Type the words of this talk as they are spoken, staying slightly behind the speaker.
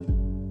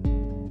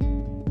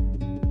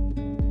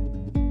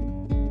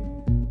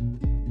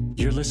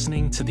You're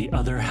listening to The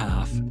Other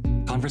Half,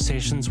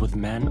 Conversations with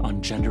Men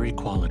on Gender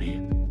Equality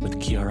with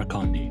Chiara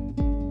Condi.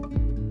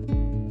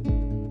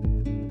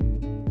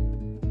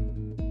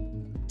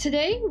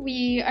 Today,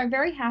 we are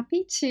very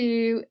happy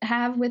to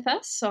have with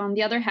us on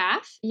The Other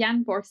Half,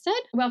 Yann Borgstedt.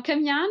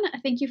 Welcome, Yann.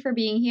 Thank you for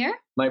being here.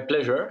 My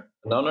pleasure.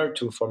 An honor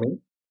for me.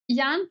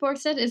 Yann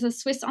Borgstedt is a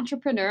Swiss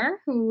entrepreneur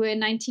who in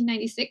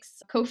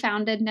 1996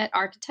 co-founded Net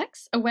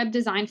Architects, a web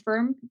design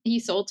firm he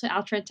sold to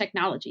Altra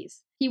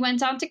Technologies. He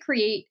went on to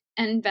create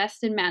and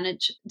invest and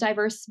manage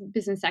diverse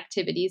business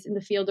activities in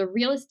the field of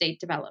real estate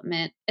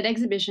development and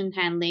exhibition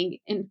handling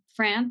in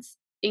France,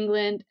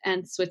 England,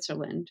 and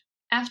Switzerland.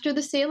 After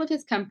the sale of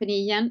his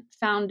company, Yann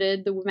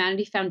founded the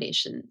Womanity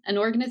Foundation, an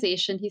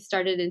organization he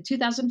started in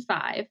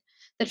 2005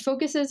 that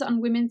focuses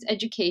on women's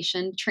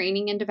education,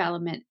 training, and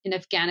development in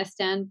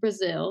Afghanistan,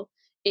 Brazil,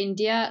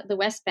 India, the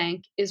West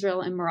Bank,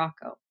 Israel, and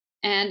Morocco.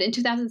 And in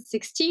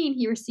 2016,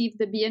 he received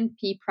the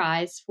BNP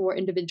Prize for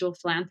Individual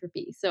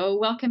Philanthropy. So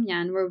welcome,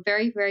 Yann. We're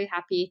very, very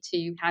happy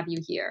to have you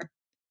here.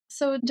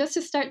 So just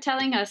to start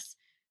telling us,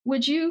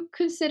 would you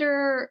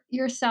consider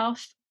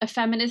yourself a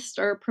feminist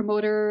or a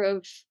promoter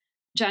of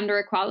gender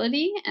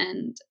equality?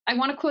 And I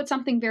want to quote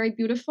something very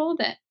beautiful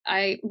that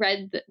I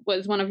read that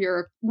was one of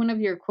your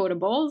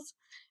quotables.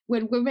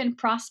 When women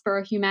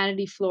prosper,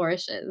 humanity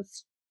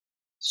flourishes.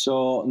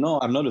 So, no,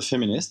 I'm not a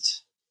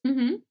feminist.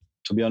 Mm-hmm.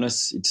 To be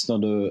honest, it's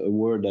not a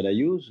word that I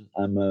use.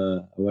 I'm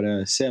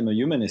a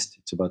humanist.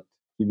 It's about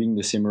giving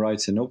the same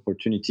rights and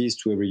opportunities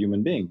to every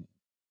human being.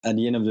 At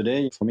the end of the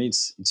day, for me,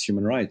 it's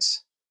human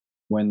rights.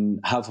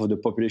 When half of the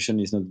population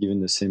is not given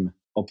the same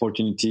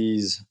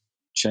opportunities,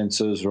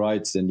 chances,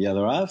 rights than the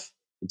other half,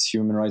 it's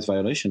human rights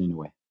violation in a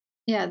way.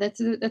 Yeah,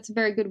 that's a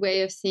very good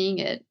way of seeing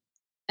it.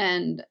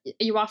 And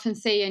you often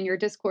say in your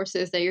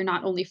discourses that you're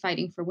not only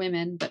fighting for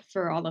women, but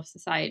for all of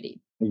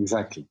society.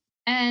 Exactly.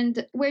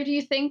 And where do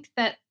you think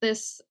that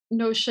this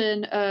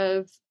notion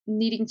of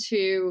needing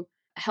to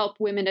help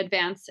women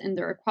advance in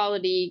their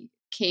equality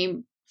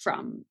came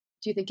from?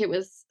 Do you think it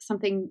was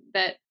something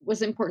that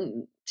was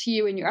important to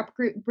you in your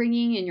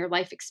upbringing, in your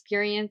life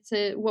experience?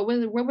 What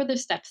were the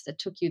steps that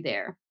took you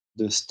there?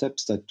 The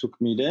steps that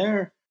took me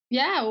there?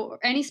 Yeah, or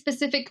any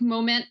specific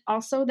moment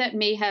also that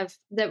may have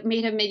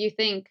made you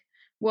think,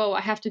 whoa,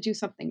 I have to do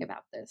something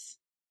about this.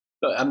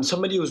 I'm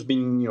somebody who's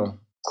been,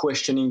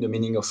 questioning the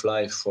meaning of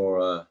life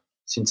for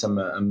since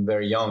I'm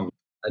very young.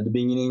 At the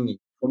beginning,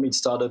 for me, it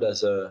started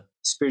as a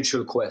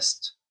spiritual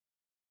quest,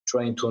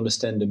 trying to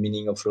understand the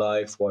meaning of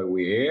life, why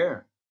we're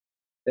here.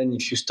 Then,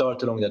 if you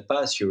start along that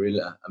path, you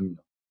realize. It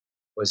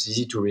was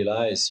easy to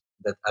realize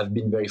that I've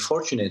been very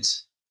fortunate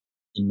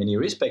in many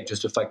respects.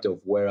 Just the fact of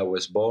where I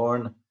was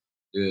born,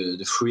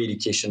 the free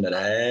education that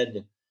I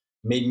had,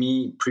 made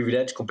me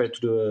privileged compared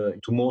to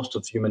most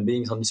of human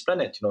beings on this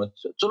planet.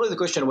 It's always the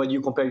question: what do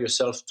you compare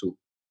yourself to?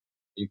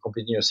 Are you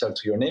comparing yourself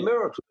to your neighbor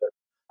or to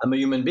I'm a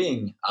human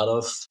being out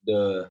of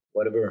the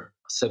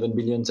 7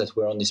 billion that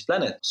were on this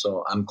planet.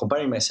 So I'm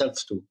comparing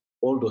myself to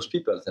all those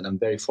people, and I'm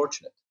very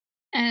fortunate.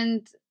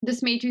 And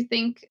this made you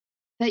think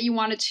that you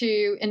wanted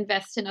to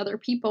invest in other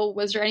people.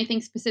 Was there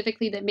anything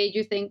specifically that made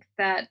you think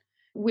that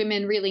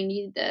women really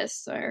need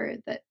this, or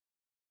that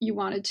you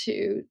wanted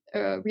to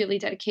really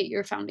dedicate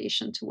your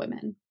foundation to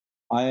women?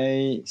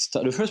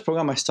 The first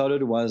program I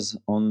started was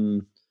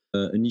on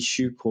an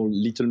issue called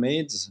Little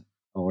Maids,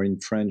 or in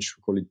French,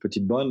 we call it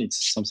Petite Bonne.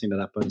 It's something that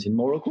happens in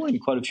Morocco and in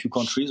quite a few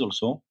countries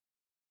also.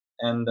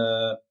 And,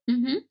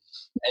 and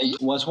it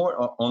was more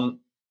on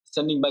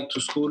sending back to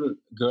school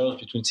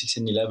girls between 6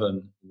 and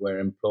 11 were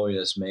employed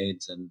as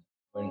maids and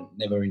were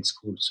never in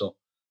school. So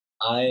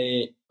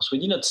we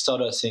did not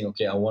start saying,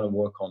 okay, I want to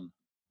work on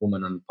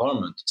women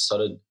empowerment. It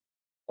started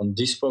on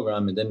this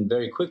program, and then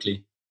very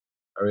quickly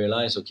I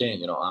realized, okay,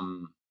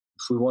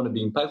 if we want to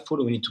be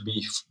impactful, we need to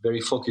be very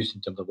focused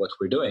in terms of what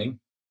we're doing.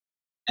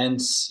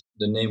 Hence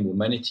the name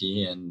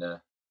Womanity, and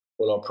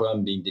all our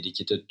program being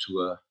dedicated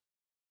to,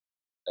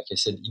 like I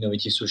said,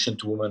 innovative solution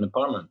to women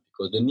empowerment,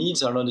 because the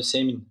needs are not the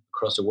same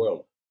across the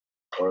world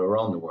or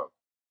around the world.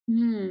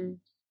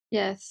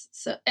 Yes.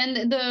 So,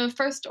 and the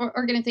first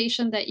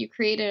organization that you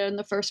created and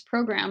the first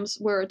programs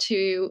were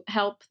to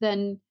help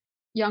then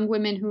young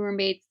women who were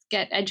maids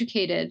get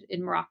educated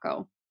in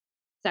Morocco.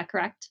 Is that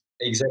correct?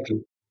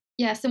 Exactly.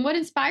 Yes. And what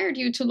inspired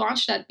you to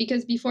launch that?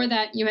 Because before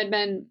that, you had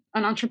been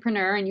an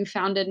entrepreneur and you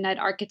founded Net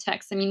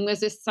Architects. I mean, was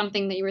this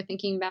something that you were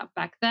thinking about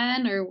back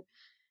then, or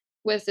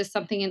was this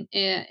something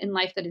in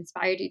life that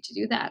inspired you to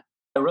do that?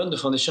 I run the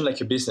foundation like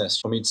a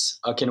business. For me, it's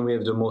how can we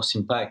have the most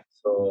impact?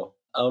 So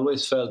I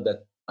always felt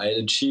that I had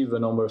achieved a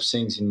number of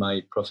things in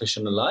my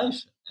professional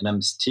life, and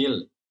I'm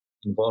still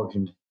involved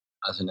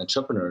as an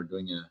entrepreneur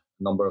doing a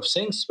number of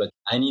things, but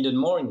I needed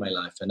more in my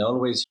life. And I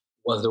always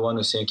was the one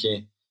who said,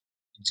 okay,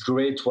 it's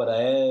great what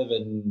I have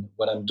and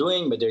what I'm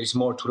doing, but there is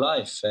more to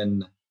life.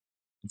 And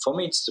for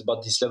me, it's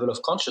about this level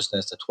of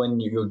consciousness that when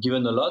you're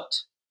given a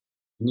lot,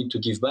 you need to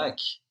give back.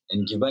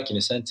 And give back, in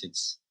a sense,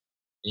 it's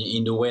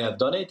in the way I've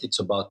done it. It's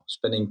about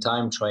spending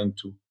time trying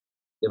to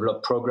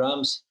develop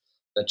programs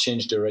that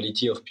change the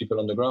reality of people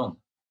on the ground.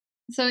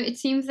 So it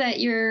seems that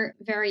you're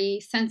very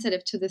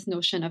sensitive to this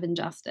notion of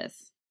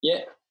injustice.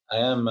 Yeah, I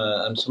am.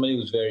 I'm somebody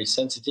who's very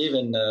sensitive,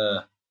 and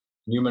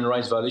human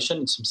rights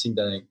violation is something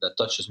that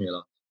touches me a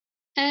lot.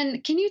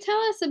 And can you tell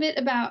us a bit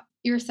about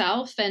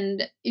yourself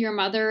and your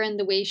mother and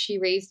the way she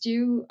raised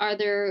you? Are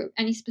there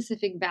any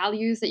specific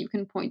values that you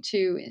can point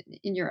to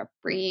in your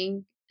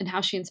upbringing and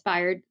how she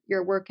inspired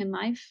your work in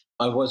life?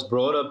 I was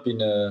brought up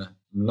in a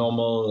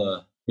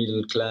normal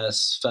middle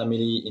class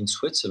family in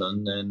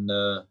Switzerland, and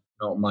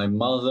my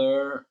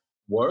mother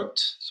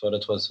worked, so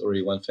that was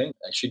already one thing.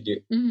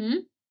 Actually, Mm-hmm.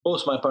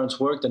 both my parents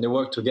worked, and they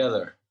worked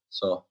together.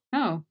 So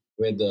Oh.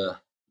 we had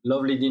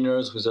lovely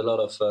dinners with a lot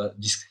of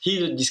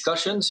heated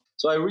discussions.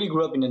 So I really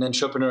grew up in an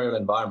entrepreneurial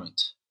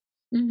environment.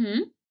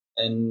 Mm-hmm.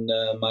 And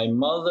my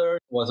mother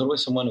was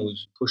always someone who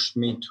pushed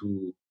me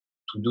to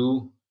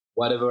do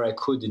whatever I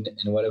could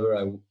and whatever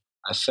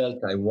I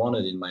felt I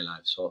wanted in my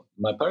life. So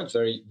my parents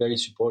very very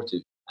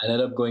supportive. I ended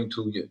up going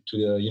to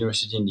the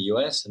university in the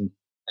US,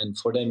 and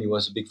for them it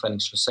was a big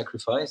financial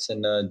sacrifice,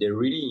 and they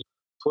really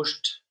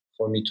pushed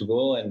for me to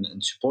go and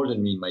supported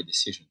me in my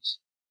decisions.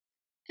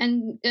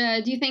 And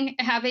do you think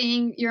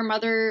having your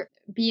mother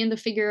be in the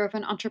figure of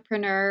an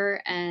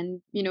entrepreneur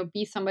and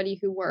be somebody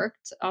who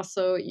worked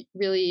also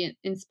really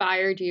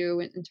inspired you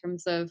in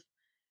terms of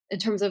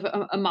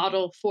a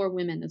model for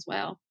women as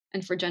well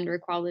and for gender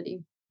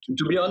equality?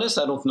 To be honest,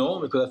 I don't know,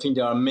 because I think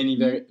there are many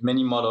Mm-hmm. very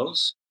many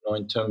models,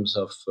 in terms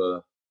of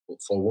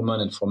for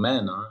women and for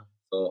men. Huh?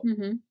 So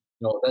Mm-hmm.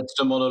 that's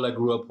the model I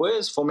grew up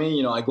with. For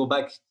me, I go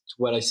back to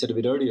what I said a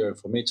bit earlier.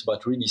 For me, it's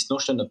about really this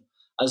notion of,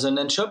 as an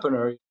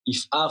entrepreneur,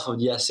 if half of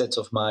the assets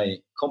of my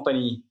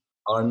company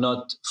are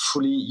not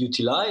fully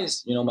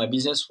utilized, my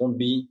business won't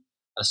be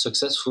as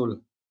successful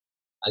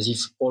as if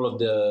all of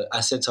the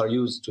assets are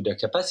used to their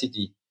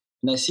capacity.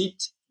 And I see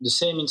it the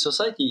same in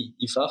society.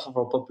 If half of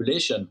our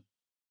population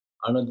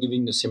are not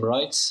giving the same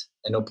rights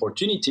and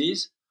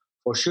opportunities,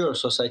 for sure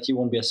society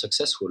won't be as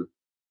successful.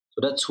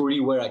 So that's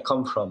really where I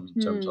come from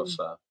in terms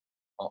of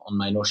on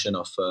my notion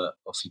of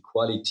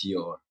equality.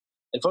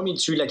 And for me,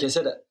 it's really, like I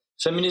said,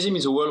 feminism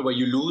is a world where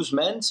you lose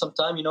men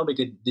sometimes,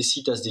 because they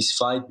see it as this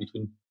fight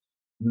between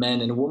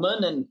men and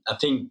women, and I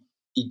think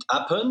it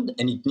happened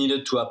and it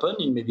needed to happen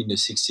in maybe in the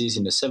 60s,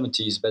 in the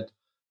 70s, but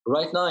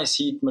right now I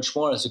see it much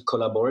more as a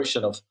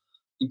collaboration of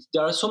it.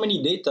 There are so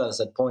many data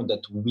that point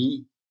that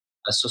we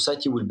as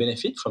society will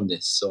benefit from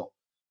this. So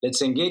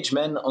let's engage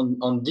men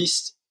on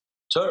this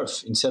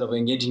turf instead of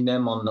engaging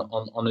them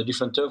on a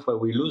different turf where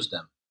we lose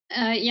them.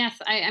 Yes,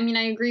 I mean,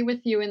 I agree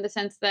with you in the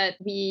sense that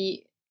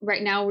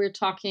right now we're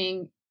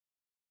talking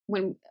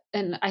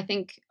and I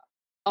think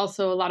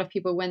also a lot of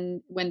people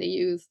when they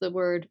use the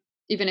word,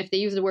 even if they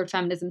use the word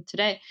feminism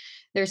today,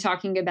 they're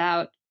talking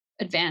about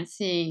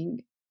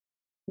advancing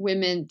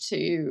women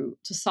to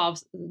solve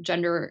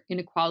gender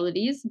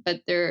inequalities,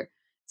 but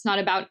it's not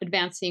about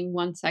advancing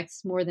one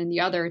sex more than the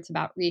other. It's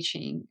about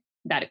reaching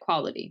that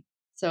equality.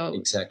 So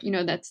Exactly.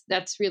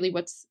 that's really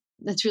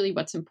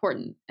what's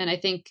important. And I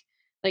think,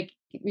 like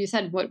you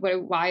said,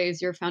 why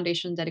is your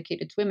foundation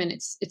dedicated to women?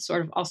 It's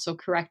sort of also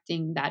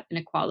correcting that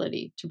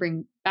inequality to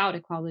bring about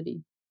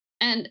equality.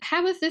 And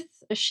how has this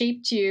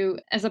shaped you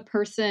as a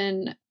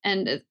person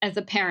and as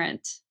a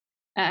parent?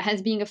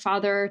 Has being a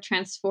father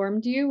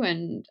transformed you,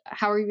 and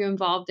how are you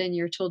involved in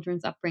your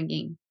children's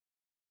upbringing?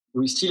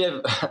 We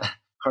still have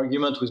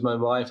argument with my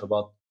wife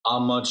about how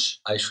much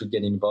I should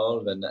get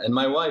involved, and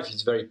my wife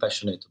is very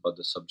passionate about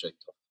the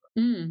subject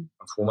Mm.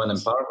 of women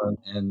empowerment,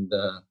 and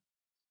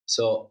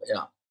so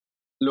yeah.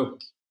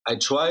 Look, I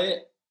try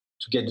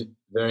to get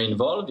very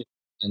involved,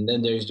 and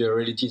then there is the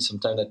reality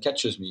sometimes that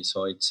catches me.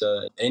 So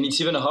and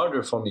it's even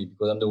harder for me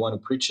because I'm the one who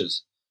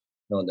preaches,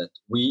 that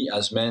we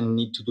as men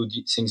need to do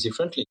things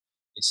differently.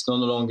 It's no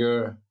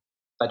longer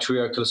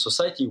patriarchal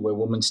society where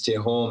women stay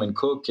home and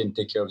cook and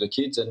take care of the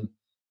kids, and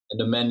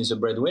the man is a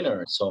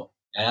breadwinner. So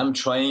I am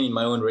trying in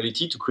my own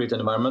reality to create an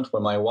environment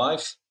where my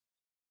wife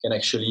can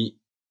actually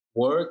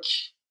work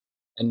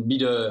and be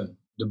the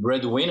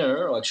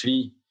breadwinner. Or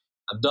actually,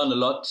 I've done a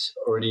lot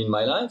already in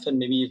my life, and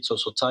maybe it's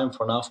also time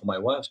for now for my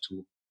wife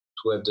to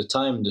have the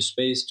time, the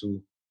space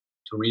to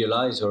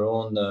realize her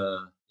own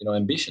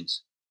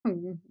ambitions.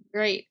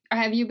 Great.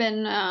 Have you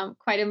been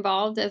quite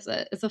involved as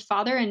a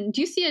father? And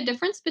do you see a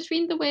difference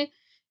between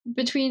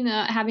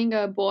having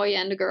a boy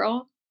and a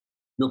girl?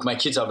 Look, my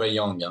kids are very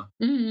young, yeah.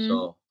 Mm-hmm.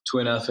 So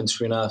 2.5 and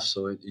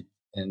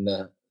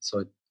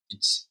 3.5.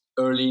 It's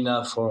early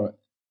enough for.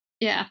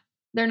 Yeah,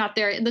 they're not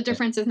there. The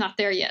difference is not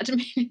there yet.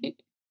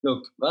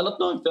 Look, I don't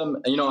know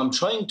if I'm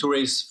trying to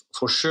raise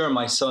for sure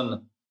my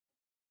son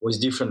with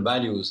different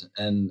values,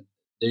 and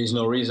there is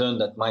no reason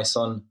that my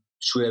son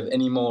should have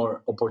any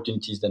more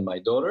opportunities than my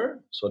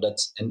daughter. So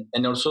that's and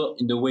also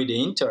in the way they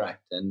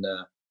interact, and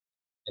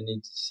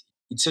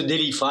it's a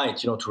daily fight,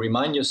 to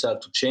remind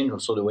yourself to change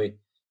also the way.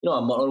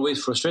 I'm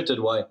always frustrated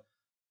why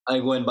I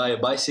go and buy a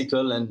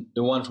bicycle and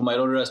the one for my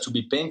daughter has to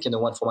be pink and the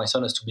one for my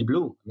son has to be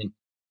blue. I mean,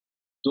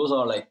 those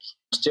are like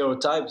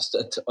stereotypes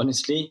that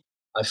honestly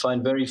I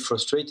find very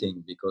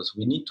frustrating, because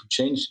we need to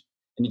change,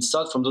 and it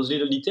starts from those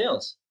little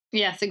details.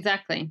 Yes,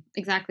 exactly.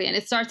 Exactly. And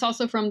it starts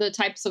also from the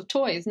types of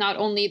toys, not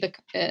only the,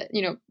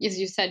 as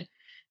you said,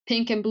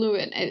 pink and blue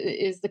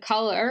is the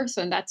color.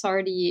 So that's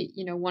already,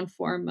 one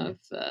form of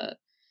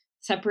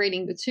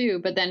separating the two.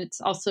 But then it's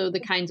also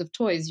the kinds of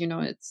toys,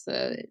 it's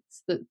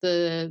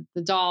the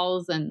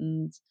dolls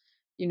and,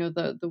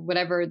 the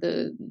whatever,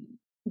 the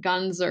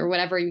guns or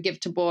whatever you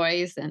give to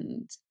boys.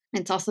 And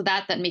it's also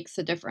that makes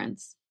a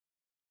difference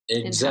in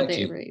how they're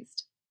Exactly.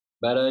 raised.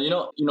 But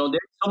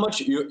there's so much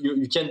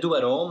you can do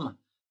at home.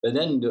 But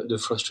then the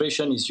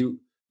frustration is you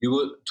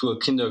go to a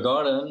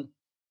kindergarten,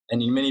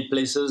 and in many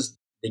places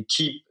they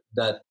keep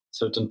that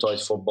certain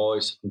toys for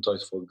boys, certain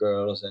toys for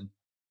girls, and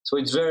so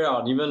it's very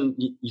hard. Even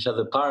if as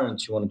a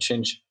parent you want to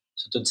change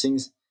certain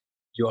things,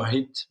 you are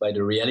hit by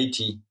the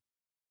reality,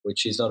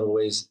 which is not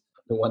always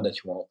the one that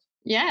you want.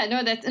 Yeah,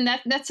 no,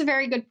 that's a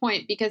very good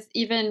point, because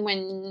even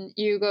when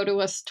you go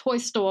to a toy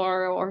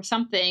store or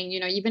something,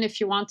 even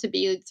if you want to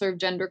be sort of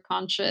gender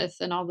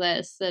conscious and all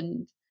this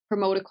and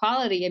promote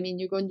equality, I mean,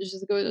 you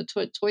just go to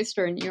a toy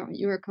store and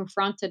you're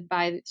confronted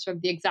by sort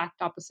of the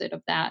exact opposite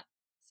of that.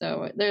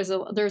 So there's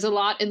a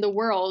lot in the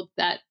world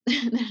that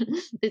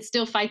it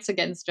still fights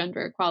against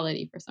gender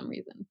equality for some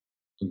reason.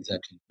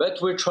 Exactly. But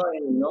we're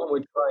trying, we're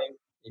trying.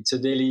 It's a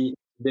daily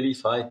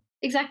fight.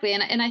 Exactly.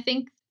 And I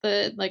think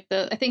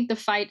I think the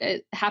fight,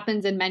 it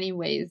happens in many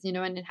ways,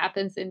 and it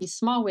happens in these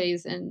small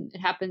ways and it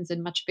happens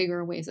in much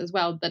bigger ways as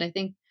well. But I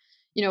think,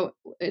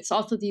 it's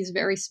also these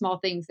very small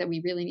things that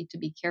we really need to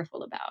be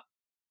careful about.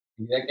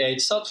 Exactly.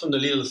 It starts from the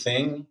little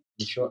thing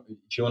if you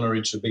want to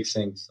reach the big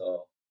thing.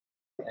 So,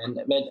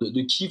 but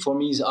the key for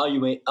me is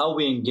how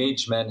we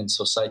engage men in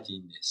society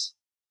in this.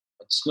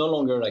 It's no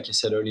longer, like I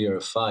said earlier,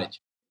 a fight.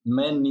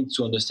 Men need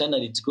to understand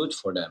that it's good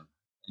for them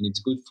and it's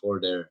good for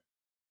the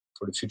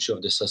future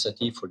of the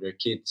society, for their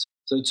kids.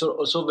 So it's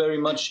also very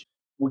much,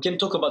 we can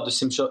talk about the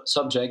same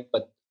subject,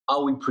 but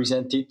how we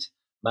present it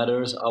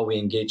matters, how we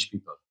engage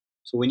people.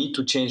 So we need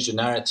to change the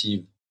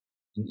narrative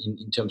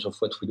in terms of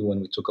what we do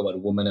when we talk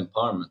about women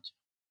empowerment.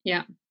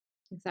 Yeah,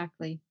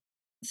 exactly.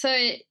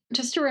 So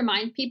just to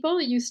remind people,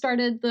 you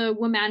started the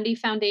Womanity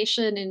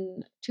Foundation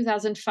in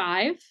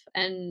 2005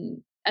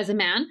 and as a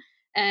man.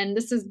 And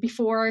this is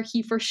before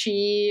he for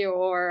she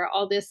or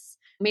all this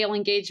male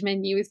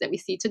engagement news that we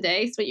see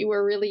today. So you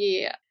were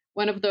really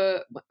one of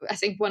the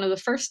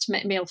first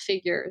male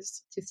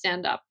figures to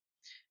stand up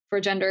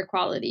for gender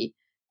equality,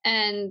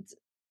 and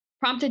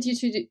prompted you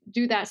to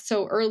do that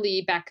so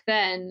early back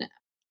then,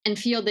 and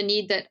feel the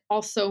need that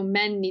also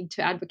men need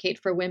to advocate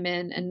for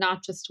women and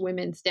not just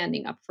women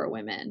standing up for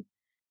women.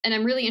 And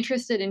I'm really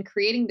interested in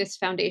creating this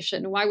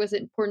foundation. Why was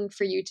it important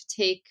for you to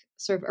take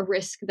sort of a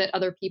risk that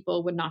other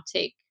people would not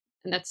take?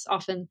 And that's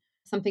often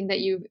something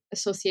that you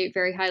associate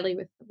very highly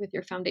with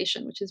your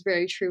foundation, which is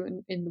very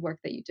true in the work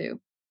that you do.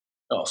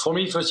 No, for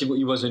me, first, it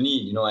was a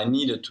need. I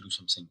needed to do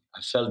something.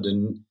 I felt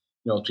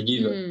to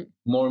give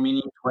more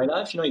meaning to my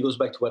life. It goes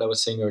back to what I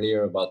was saying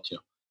earlier about,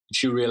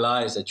 if you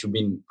realize that you've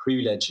been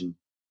privileged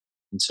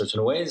in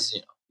certain ways,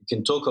 you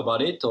can talk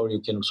about it, or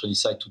you can also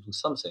decide to do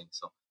something.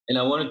 So, and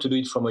I wanted to do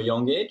it from a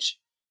young age,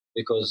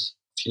 because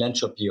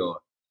philanthropy or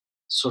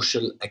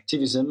social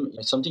activism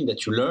is something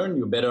that you learn.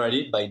 You're better at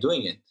it by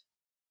doing it.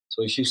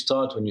 So if you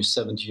start when you're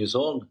 70 years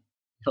old,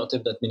 you don't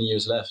have that many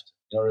years left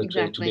in order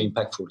to be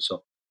impactful.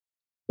 So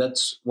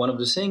that's one of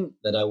the things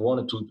that I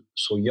wanted to do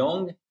so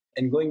young.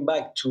 And going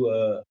back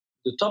to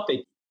the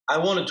topic, I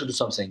wanted to do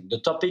something. The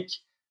topic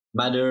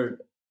mattered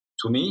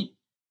to me,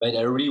 but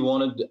I really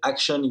wanted the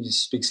action. It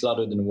speaks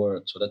louder than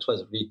words. So that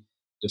was really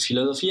the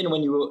philosophy. And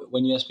when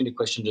you asked me the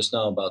question just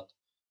now about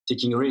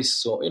taking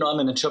risks, so I'm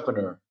an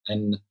entrepreneur,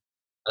 and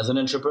as an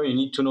entrepreneur, you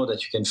need to know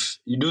that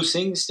you do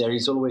things. There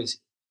is always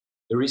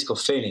the risk of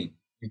failing.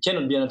 You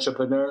cannot be an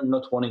entrepreneur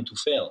not wanting to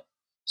fail.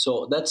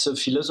 So that's a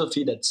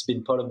philosophy that's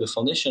been part of the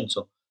foundation.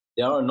 So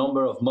there are a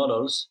number of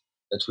models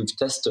that we've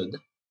tested,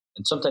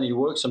 and sometimes it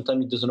works,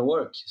 sometimes it doesn't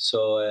work.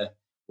 So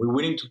we're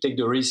willing to take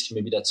the risk,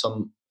 maybe that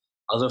some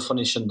other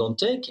foundation don't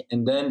take.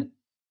 And then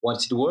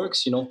once it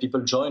works,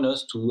 people join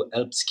us to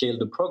help scale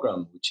the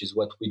program, which is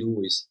what we do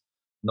with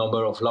a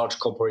number of large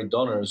corporate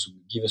donors who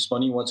give us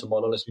money once a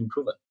model has been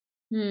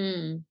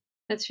proven.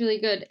 That's really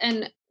good.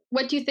 And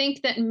what do you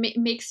think that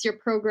makes your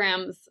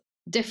programs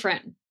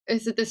different?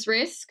 Is it this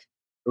risk?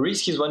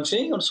 Risk is one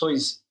thing. Also,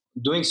 is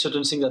doing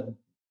certain things that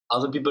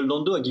other people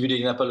don't do. I'll give you the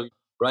example.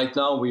 Right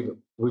now, we've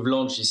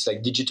launched this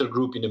digital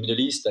group in the Middle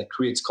East that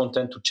creates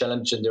content to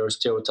challenge gender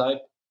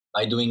stereotype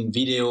by doing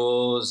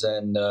videos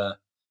and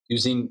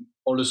using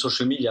all the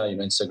social media,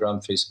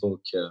 Instagram,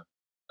 Facebook,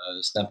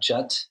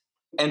 Snapchat,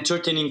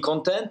 entertaining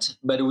content,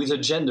 but with a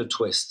gender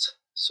twist.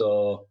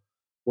 So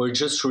we're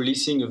just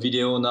releasing a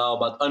video now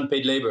about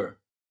unpaid labor,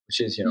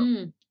 which is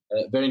a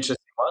very interesting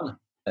one.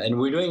 And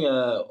we're doing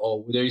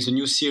there is a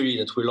new series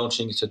that we're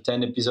launching. It's a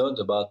 10 episode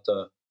about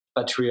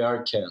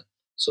patriarchal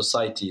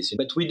societies.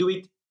 But we do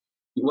it.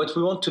 What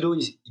we want to do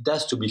is it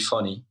has to be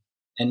funny,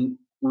 and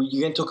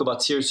you can talk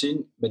about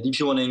seriously. But if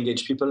you want to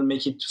engage people,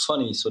 make it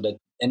funny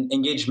and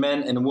engage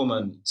men and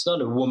women. It's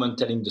not a woman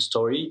telling the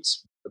story;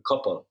 it's a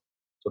couple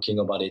talking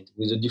about it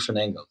with the different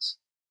angles.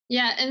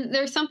 Yeah, and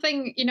there's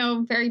something,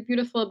 very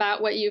beautiful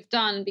about what you've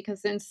done,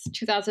 because since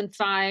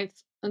 2005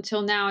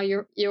 until now,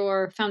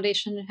 your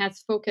foundation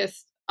has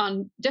focused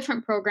on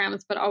different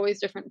programs, but always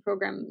different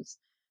programs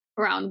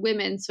around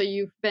women. So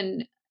you've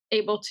been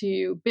able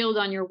to build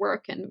on your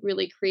work and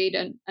really create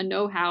a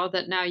know-how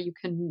that now you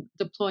can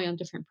deploy on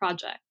different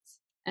projects.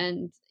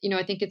 And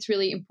I think it's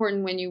really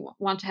important when you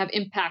want to have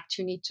impact,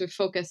 you need to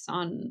focus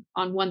on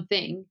one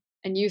thing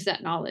and use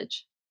that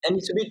knowledge. And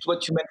it's a bit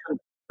what you mentioned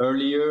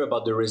earlier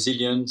about the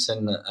resilience,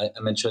 and I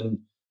mentioned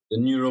the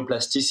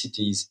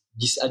neuroplasticities,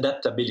 this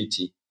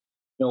adaptability.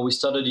 We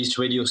started this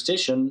radio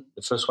station,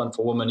 the first one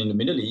for women in the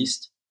Middle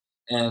East,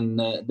 and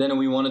then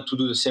we wanted to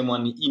do the same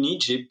one in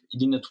Egypt. It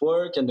didn't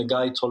work, and the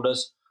guy told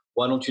us,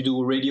 "Why don't you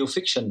do radio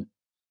fiction?"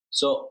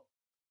 So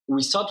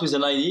we start with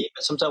an idea,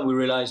 but sometimes we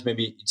realize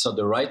maybe it's not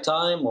the right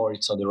time or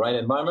it's not the right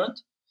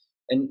environment,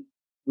 and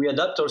we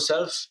adapt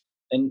ourselves.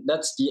 And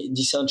that's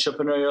this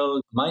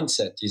entrepreneurial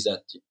mindset, is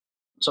that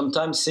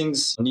sometimes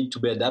things need to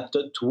be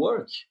adapted to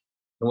work.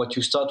 And what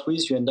you start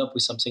with, you end up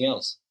with something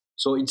else.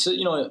 So it's, we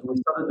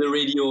started the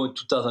radio in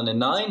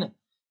 2009,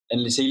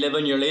 and let's say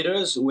 11 years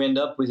later, we end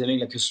up with having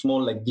like a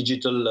small, like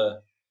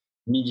digital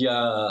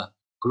media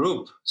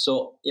group.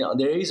 So,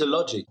 there is a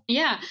logic.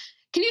 Yeah.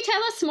 Can you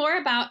tell us more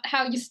about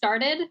how you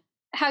started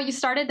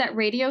that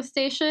radio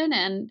station,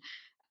 and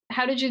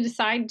how did you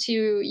decide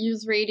to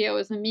use radio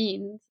as a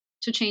means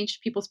to change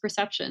people's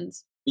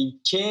perceptions?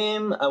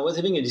 I was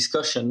having a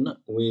discussion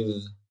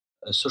with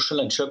a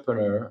social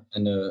entrepreneur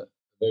and a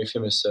very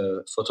famous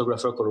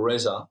photographer called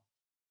Reza.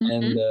 Mm-hmm.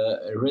 And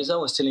Reza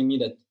was telling me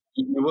that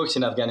he works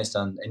in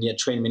Afghanistan and he had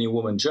trained many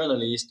women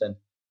journalists, and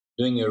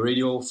doing a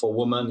radio for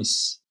women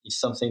is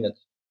something that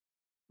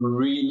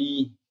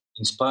really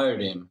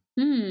inspired him.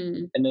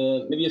 Mm.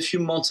 And maybe a few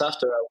months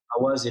after,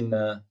 I was in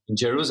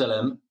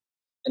Jerusalem,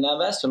 and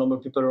I've asked a number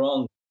of people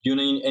around, do you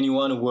know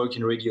anyone who works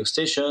in a radio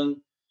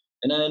station?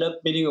 And I ended up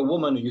meeting a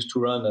woman who used to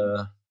run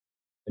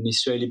an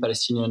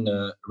Israeli-Palestinian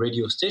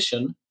radio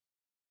station.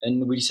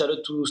 And we decided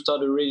to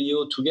start a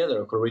radio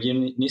together called Radio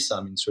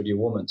Nisa, means Radio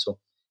Woman. So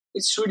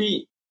it's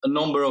really a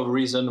number of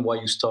reasons why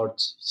you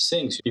start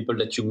things, people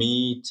that you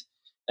meet.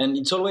 And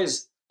it's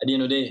always, at the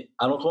end of the day,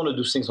 I don't want to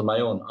do things on my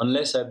own.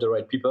 Unless I have the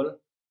right people,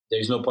 there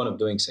is no point of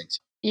doing things.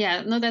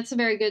 Yeah, no, that's a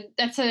very good,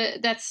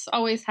 that's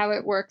always how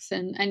it works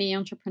in any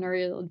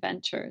entrepreneurial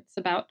adventure. It's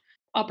about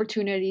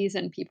opportunities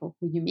and people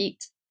who you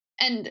meet.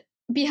 And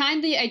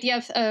behind the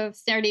idea of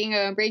starting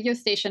a radio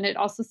station, it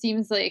also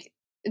seems like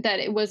that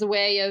it was a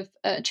way of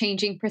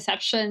changing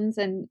perceptions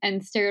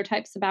and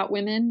stereotypes about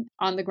women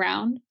on the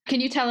ground.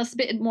 Can you tell us a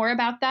bit more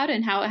about that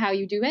and how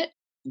you do it?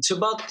 It's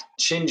about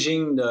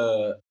changing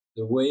the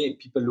way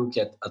people look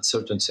at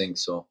certain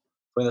things. So,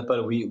 for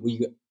example,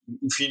 we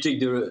if you take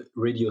the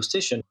radio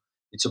station,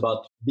 it's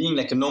about being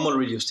like a normal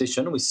radio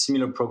station with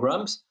similar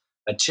programs,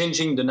 but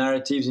changing the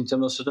narratives in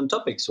terms of certain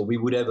topics. So we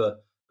would have a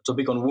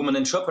topic on women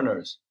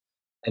entrepreneurs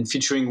and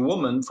featuring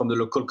women from the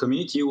local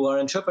community who are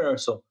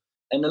entrepreneurs.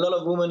 And a lot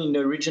of women in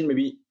the region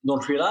maybe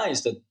don't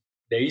realize that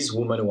there is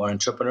women who are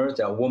entrepreneurs,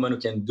 there are women who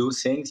can do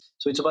things.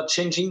 So it's about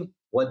changing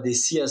what they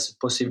see as a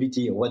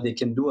possibility, or what they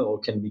can do or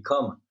can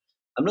become.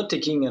 I'm not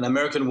taking an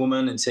American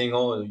woman and saying,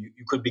 oh,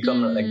 you could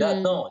become like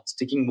that. No, it's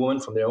taking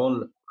women from their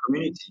own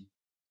community.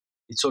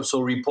 It's also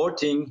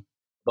reporting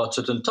about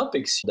certain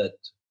topics that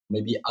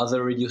maybe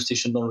other radio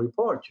stations don't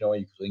report. You're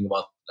talking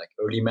about like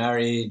early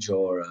marriage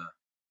or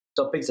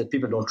topics that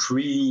people don't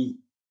really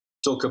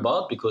talk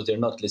about because they're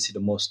not, let's say, the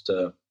most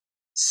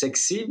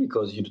sexy,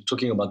 because you're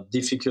talking about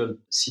difficult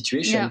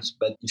situations.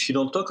 Yeah. But if you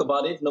don't talk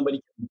about it,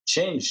 nobody can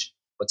change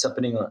what's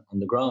happening on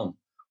the ground.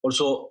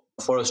 Also,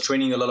 for us,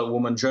 training a lot of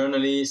women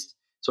journalists.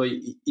 So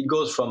it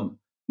goes from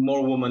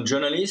more women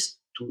journalists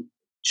to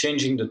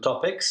changing the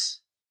topics,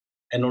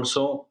 and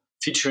also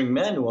featuring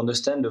men who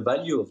understand the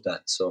value of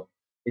that. So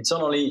it's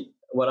not only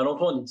what I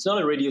don't want. It's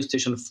not a radio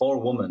station for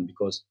women,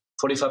 because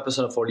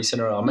 45% of our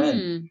listeners are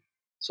men.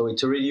 So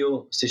it's a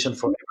radio station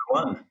for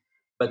everyone,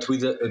 but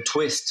with a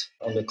twist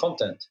on the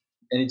content.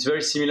 And it's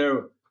very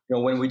similar,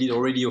 when we did a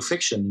radio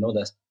fiction,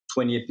 that's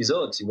 20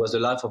 episodes. It was the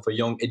life of a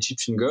young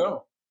Egyptian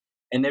girl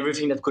and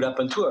everything that could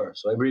happen to her.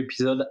 So every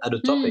episode had a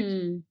topic.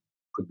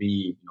 Could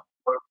be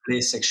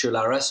workplace sexual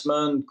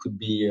harassment, could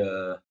be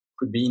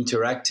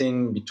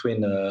interacting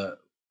between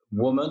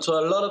women. So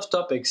a lot of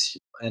topics,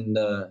 and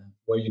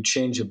where you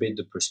change a bit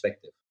the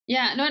perspective.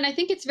 Yeah, no, and I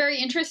think it's very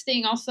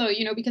interesting also,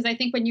 because I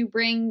think when you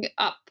bring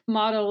up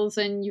models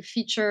and you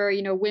feature,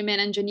 women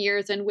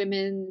engineers and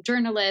women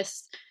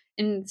journalists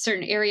in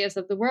certain areas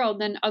of the world,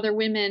 then other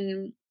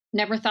women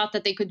never thought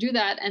that they could do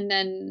that. And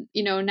then,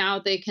 now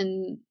they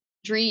can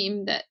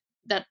dream that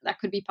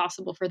could be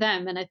possible for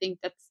them. And I think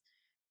that's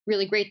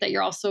really great that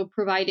you're also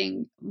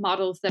providing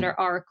models that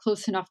are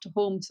close enough to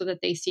home so that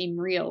they seem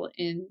real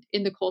in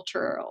the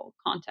cultural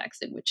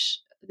context in which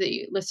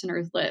the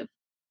listeners live.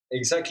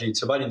 Exactly.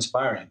 It's about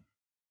inspiring.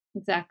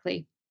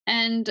 Exactly.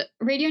 And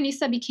Radio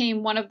Nisa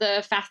became one of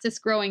the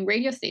fastest growing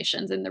radio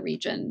stations in the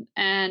region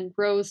and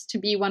rose to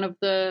be one of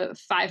the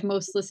 5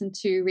 most listened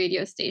to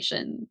radio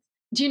stations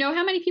Do you know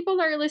how many people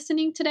are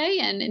listening today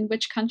and in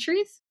which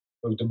countries?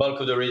 So the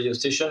bulk of the radio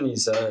station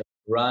is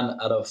run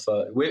out of,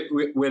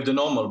 we have the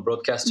normal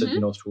broadcasted,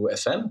 through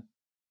FM.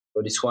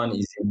 So this one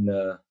is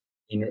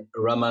in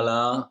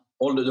Ramallah,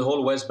 the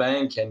whole West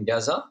Bank and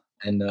Gaza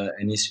and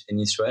in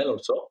Israel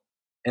also.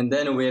 And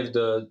then we have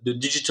the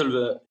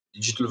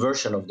digital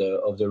version of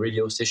the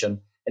radio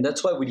station, and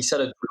that's why we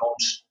decided to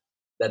launch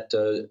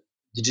that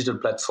digital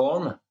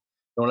platform.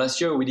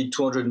 Last year we did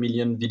 200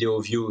 million video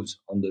views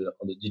on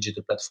the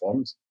digital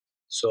platforms.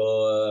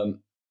 So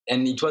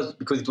and it was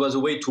because it was a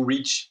way to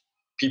reach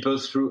people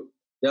through.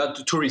 There are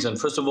two reasons.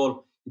 First of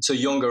all, it's a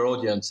younger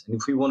audience, and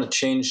if we want to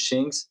change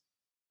things,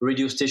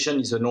 radio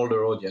station is an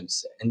older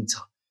audience, and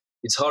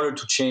it's harder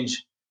to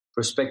change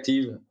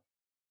perspective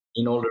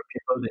in older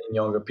people than in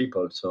younger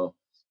people. So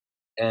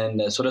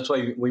that's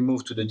why we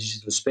moved to the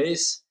digital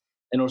space,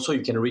 and also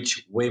you can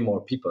reach way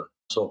more people.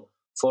 So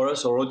for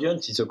us, our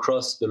audience is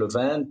across the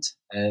Levant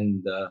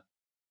and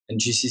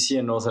GCC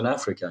and Northern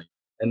Africa.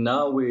 And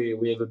now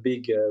we have a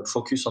big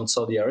focus on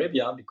Saudi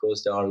Arabia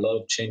because there are a lot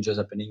of changes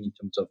happening in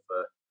terms of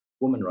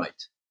women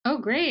rights. Oh,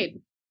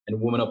 great. And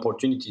women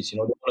opportunities. They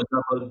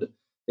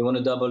want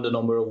to double the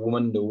number of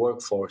women in the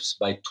workforce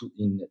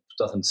in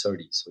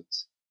 2030. So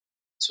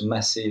it's a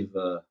massive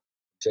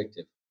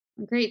objective.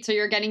 Great. So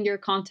you're getting your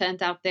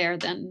content out there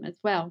then as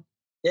well.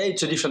 Yeah,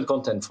 it's a different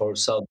content for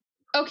Saudi.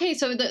 Okay,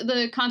 so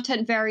the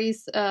content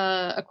varies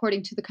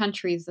according to the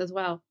countries as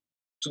well.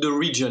 To the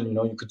region,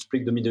 you could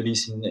split the Middle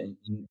East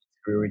in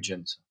 3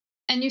 regions.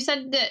 And you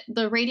said that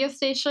the radio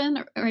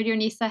station, Radio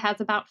Nisa, has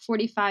about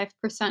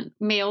 45%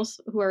 males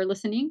who are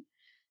listening.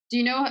 Do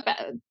you know about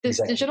this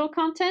digital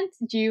content?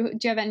 Do you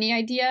have any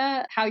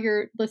idea how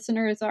your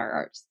listeners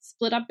are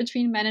split up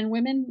between men and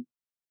women?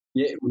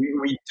 Yeah,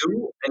 we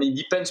do, and it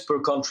depends per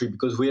country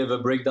because we have a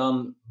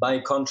breakdown by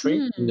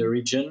country in the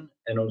region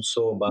and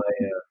also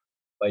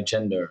by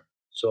gender.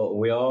 So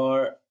we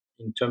are,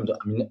 in terms of,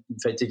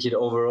 if I take it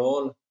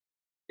overall,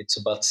 it's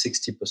about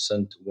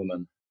 60%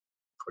 women,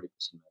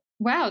 40% men.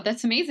 Wow,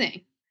 that's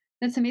amazing.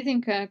 That's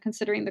amazing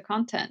considering the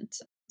content.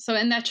 So,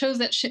 and that shows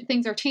that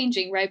things are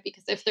changing, right?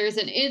 Because if there's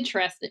an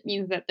interest, it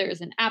means that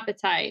there's an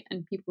appetite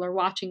and people are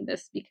watching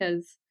this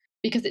because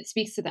it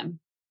speaks to them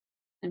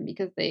and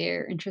because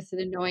they're interested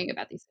in knowing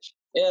about these issues.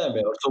 Yeah,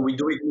 but also we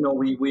do it,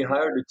 we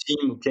hired a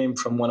team who came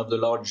from one of the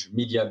large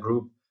media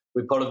group.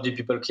 Part of the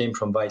people came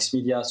from Vice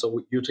Media.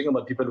 So you're talking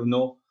about people who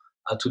know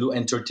how to do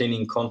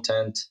entertaining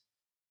content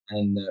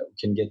and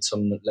can get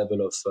some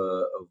level of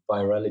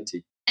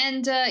virality.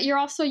 And you're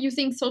also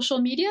using social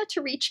media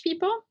to reach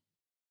people?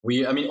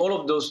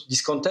 All of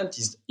this content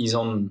is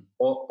on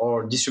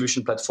our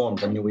distribution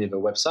platforms. We have a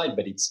website,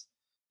 but it's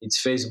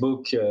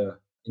Facebook,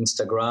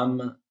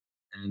 Instagram,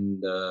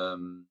 and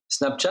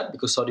Snapchat,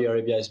 because Saudi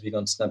Arabia is big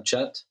on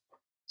Snapchat.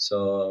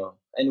 So,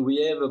 and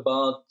we have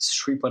about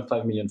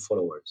 3.5 million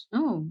followers.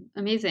 Oh,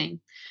 amazing.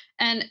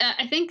 And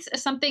I think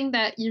something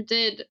that you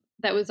did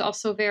that was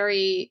also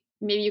maybe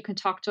you can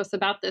talk to us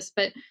about this,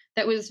 but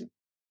that was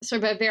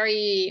sort of a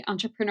very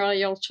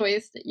entrepreneurial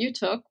choice that you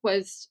took,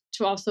 was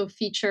to also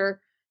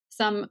feature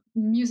some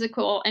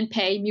musical and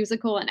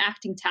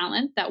acting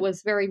talent that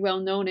was very well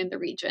known in the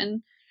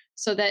region,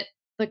 so that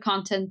the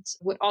content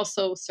would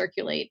also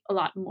circulate a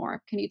lot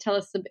more. Can you tell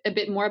us a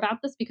bit more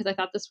about this? Because I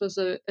thought this was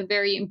a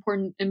very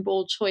important and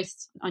bold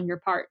choice on your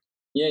part.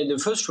 Yeah, the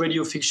first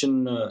radio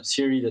fiction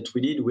series that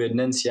we did, we had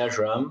Nancy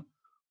Ajram,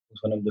 who's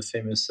one of the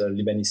famous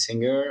Lebanese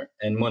singer,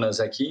 and Mona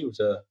Zaki, who's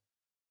an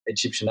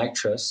Egyptian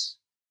actress,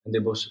 and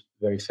they're both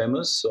very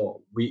famous.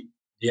 So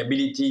the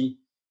ability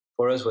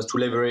for us was to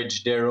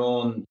leverage their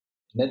own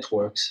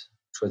networks,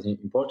 which was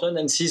important.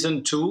 And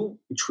season 2,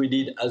 which we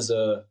did as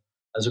a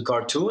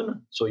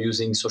cartoon, so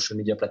using social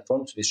media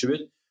platforms to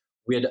distribute,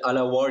 we had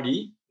Ala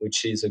Wardi,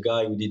 which is a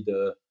guy who did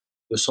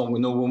the song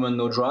 "No Woman,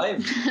 No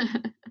Drive"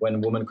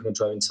 when women couldn't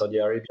drive in Saudi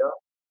Arabia,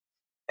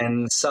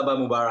 and Saba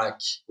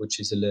Mubarak, which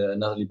is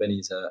another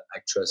Lebanese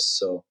actress.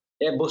 So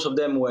yeah, both of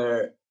them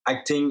were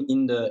acting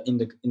in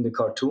the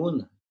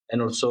cartoon,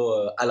 and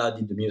also Ala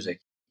did the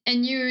music.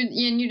 And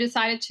you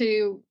decided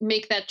to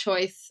make that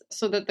choice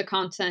so that the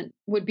content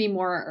would be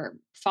more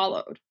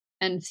followed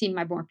and seen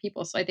by more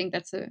people. So I think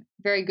that's a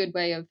very good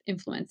way of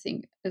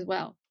influencing as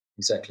well.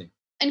 Exactly.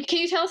 And can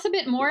you tell us a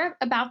bit more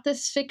about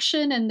this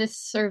fiction and this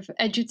sort of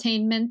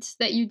edutainment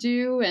that you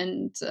do?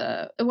 And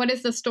what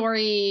is the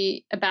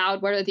story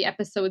about? What are the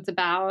episodes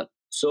about?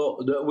 So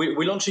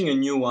we're launching a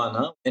new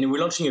one, and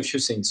we're launching a few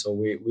things. So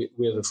we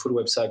have a full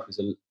website with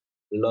a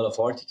lot of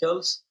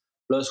articles.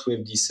 Plus we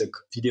have this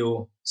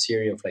video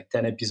series of like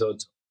 10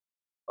 episodes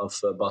of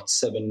about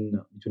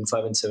between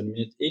 5 and 7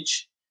 minutes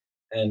each.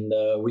 And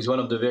with one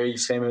of the very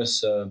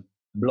famous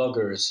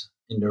bloggers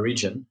in the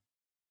region.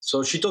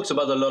 So she talks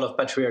about a lot of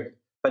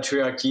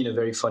patriarchy in a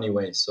very funny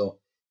way. So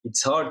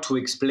it's hard to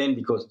explain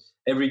because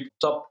every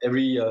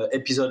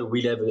episode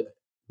will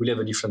have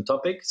a different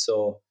topic.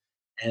 So,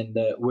 and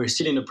we're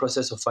still in the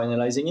process of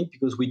finalizing it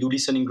because we do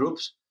listening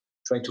groups,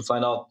 trying to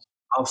find out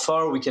how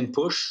far we can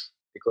push,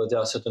 because there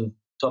are certain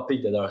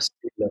topics that are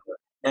still,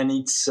 and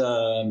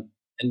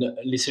And the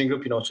listening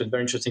group, so it's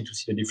very interesting to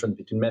see the difference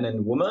between men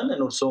and women,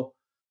 and also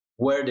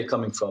where they're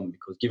coming from.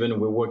 Because given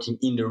we're working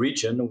in the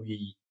region,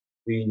 we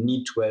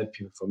need to help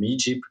people from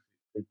Egypt,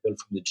 people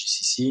from the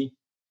GCC,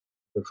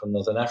 people from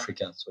Northern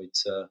Africa. So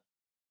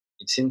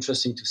it's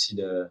interesting to see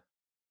the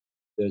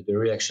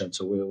reaction.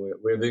 So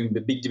we're having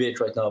a big debate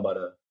right now about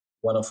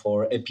one of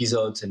our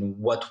episodes and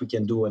what we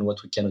can do and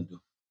what we cannot do.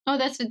 Oh,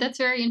 that's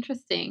very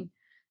interesting.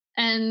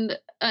 And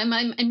I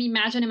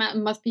imagine it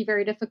must be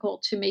very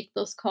difficult to make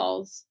those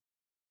calls.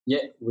 Yeah,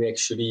 we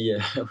actually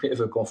we have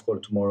a conf call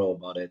tomorrow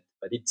about it.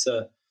 But it's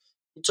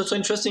also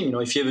interesting,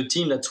 if you have a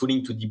team that's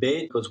willing to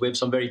debate, because we have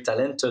some very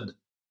talented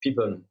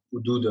people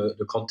who do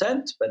the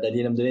content. But at the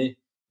end of the day,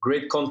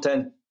 great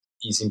content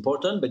is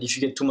important. But if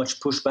you get too much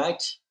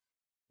pushback,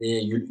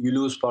 you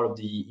lose part of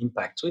the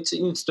impact. So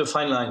it's the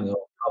fine line,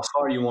 how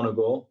far you want to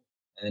go,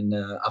 and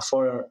how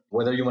far,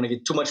 whether you want to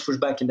get too much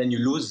pushback and then you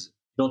lose,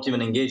 you don't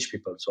even engage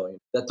people. So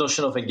that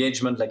notion of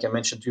engagement, like I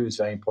mentioned to you, is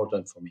very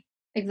important for me.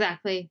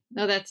 Exactly.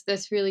 No,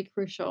 that's really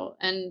crucial.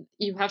 And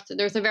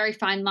there's a very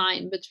fine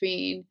line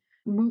between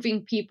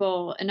moving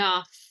people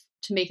enough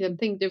to make them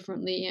think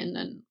differently, and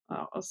then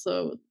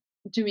also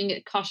doing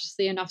it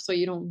cautiously enough so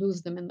you don't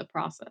lose them in the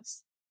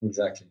process.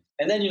 Exactly.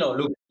 And then,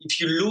 look, if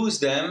you lose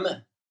them,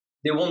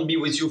 they won't be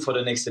with you for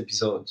the next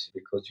episode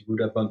because you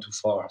would have gone too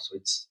far.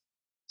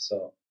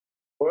 So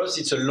for us,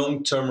 it's a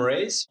long-term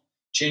race.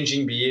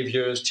 Changing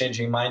behaviors,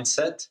 changing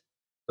mindset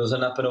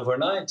doesn't happen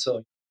overnight.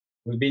 So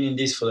we've been in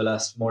this for the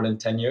last more than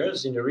 10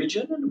 years in the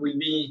region, and we'll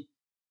be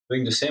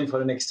doing the same for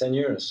the next 10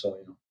 years. So,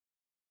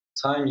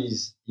 time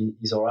is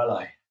our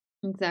ally.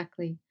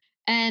 Exactly.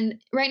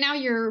 And right now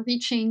you're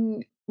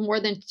reaching more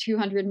than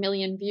 200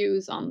 million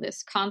views on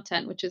this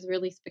content, which is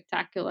really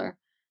spectacular.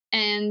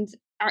 And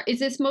is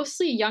this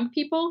mostly young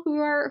people who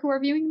are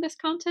viewing this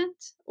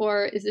content,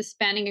 or is this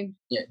spanning?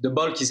 Yeah, the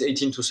bulk is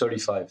 18 to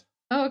 35.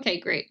 Oh, okay,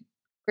 great.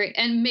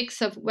 And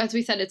mix of, as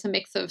we said, it's a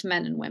mix of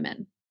men and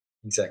women.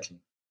 Exactly.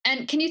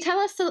 And can you tell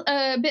us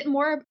a bit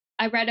more?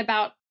 I read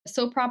about a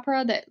soap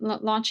opera that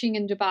launching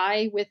in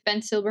Dubai with Ben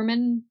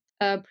Silberman,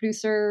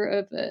 producer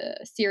of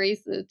a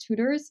series, The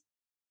Tudors.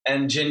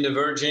 And Jane the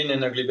Virgin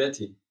and Ugly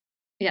Betty.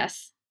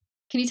 Yes.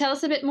 Can you tell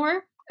us a bit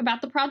more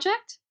about the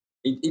project?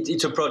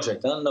 It's a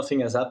project. Nothing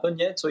has happened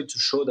yet. So it's a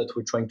show that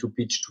we're trying to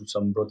pitch to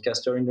some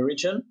broadcaster in the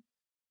region.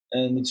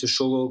 And it's a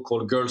show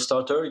called Girl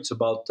Starter. It's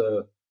about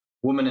a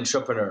woman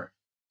entrepreneur.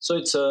 So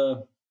it's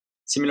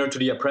similar to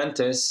The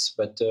Apprentice,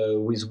 but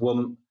with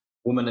woman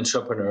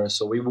entrepreneur.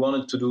 So we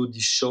wanted to do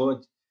this show.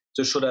 It's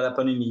a show that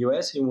happened in the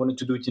US. And we wanted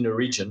to do it in the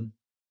region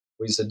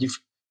with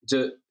it's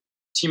a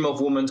team of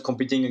women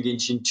competing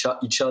against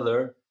each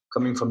other,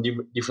 coming from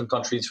different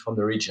countries from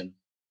the region.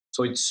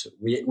 So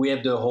we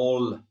have the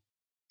whole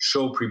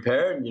show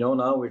prepared.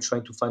 Now we're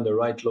trying to find the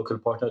right local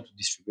partner to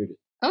distribute it.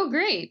 Oh,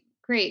 great.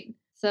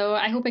 So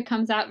I hope it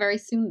comes out very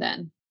soon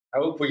then. I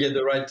hope we get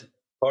the right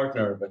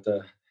partner, but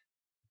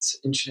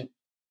it's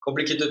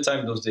complicated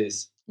time those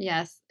days.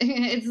 Yes,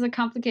 it's a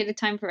complicated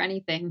time for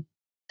anything.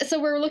 So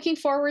we're looking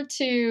forward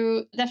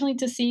to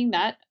seeing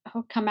that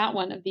come out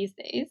one of these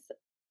days.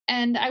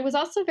 And I was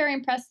also very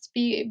impressed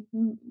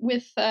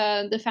with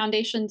the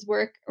foundation's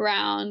work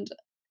around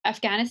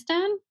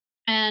Afghanistan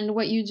and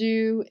what you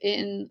do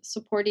in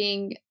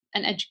supporting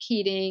and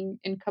educating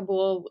in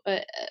Kabul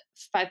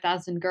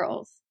 5,000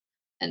 girls.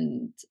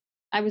 And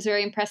I was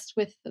very impressed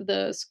with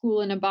the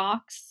School in a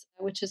Box,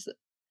 which is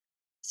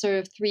sort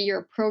of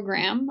 3-year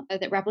program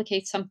that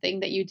replicates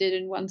something that you did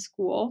in one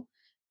school.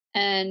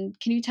 And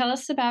can you tell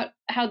us about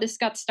how this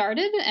got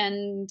started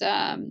and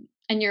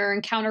your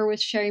encounter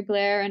with Sherry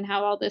Blair and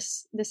how all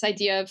this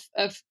idea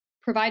of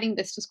providing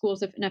this to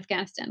schools in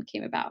Afghanistan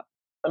came about?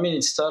 I mean,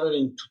 it started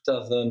in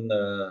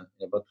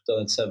about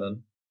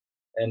 2007.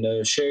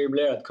 And Sherry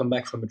Blair had come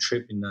back from a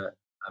trip in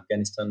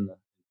Afghanistan and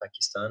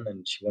Pakistan,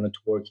 and she wanted to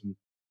work in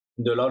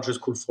the largest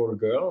school for a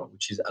girl,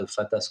 which is Al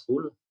Fatah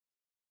School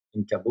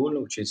in Kabul,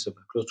 which is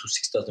close to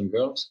 6,000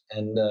 girls.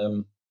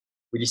 And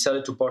we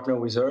decided to partner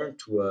with her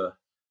to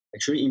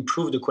actually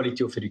improve the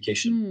quality of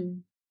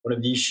education. One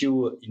of the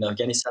issues in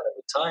Afghanistan at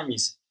the time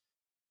is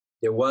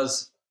there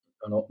was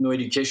no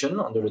education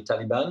under the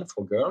Taliban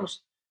for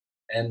girls.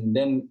 And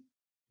then,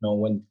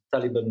 when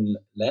Taliban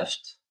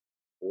left,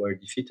 were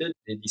defeated,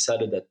 they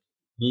decided that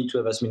we need to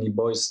have as many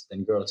boys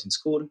than girls in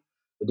school,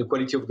 but the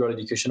quality of girl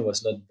education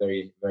was not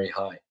very, very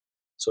high.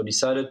 So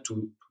decided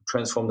to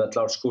transform that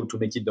large school to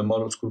make it the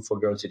model school for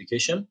girls'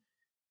 education.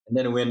 And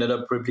then we ended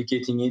up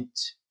replicating it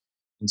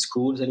in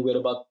schools, and we had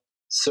about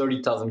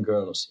 30,000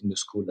 girls in the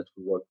school that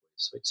we work with.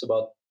 So it's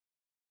about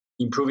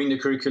improving the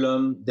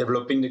curriculum,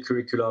 developing the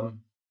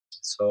curriculum.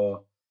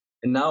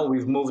 And now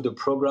we've moved the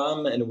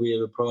program, and we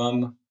have a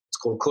program, it's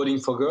called Coding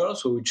for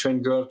Girls, where we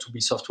train girls to be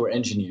software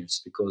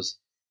engineers, because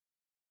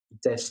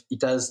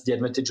it has the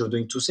advantage of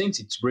doing two things.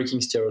 It's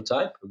breaking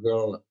stereotype.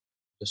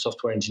 A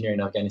software engineer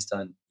in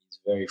Afghanistan is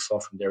very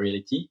far from their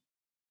reality.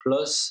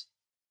 Plus,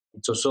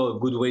 it's also a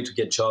good way to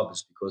get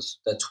jobs because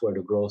that's where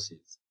the growth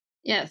is.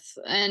 Yes,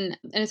 and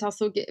it's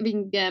also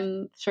giving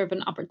them sort of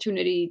an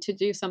opportunity to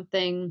do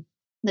something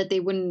that they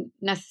wouldn't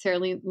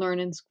necessarily learn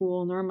in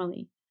school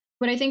normally.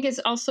 What I think is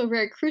also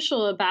very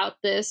crucial about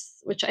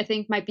this, which I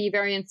think might be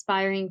very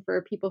inspiring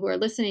for people who are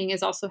listening,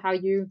 is also how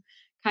you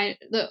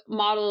the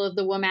model of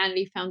the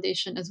Womanity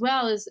Foundation as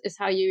well is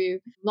how you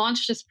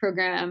launched this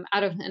program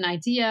out of an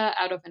idea,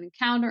 out of an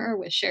encounter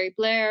with Sherry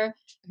Blair,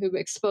 who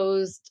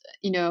exposed,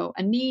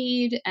 a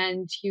need,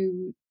 and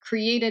you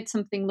created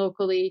something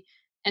locally,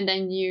 and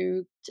then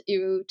you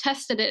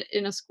tested it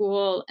in a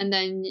school, and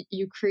then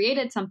you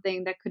created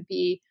something that could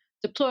be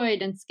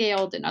deployed and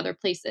scaled in other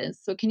places.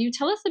 So can you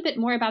tell us a bit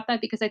more about that?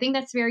 Because I think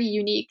that's very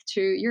unique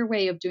to your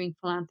way of doing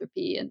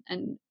philanthropy,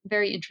 and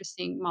very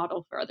interesting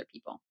model for other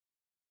people.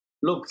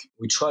 Look,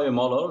 we try a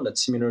model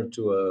that's similar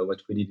to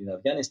what we did in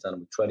Afghanistan.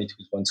 We tried it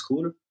with one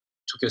school. It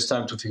took us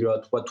time to figure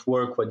out what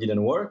worked, what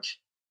didn't work.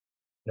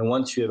 And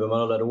once you have a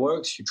model that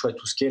works, you try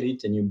to scale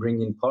it and you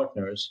bring in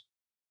partners.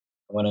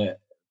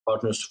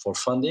 Partners for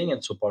funding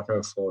and so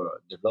partner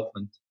for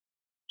development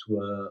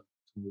to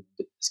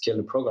scale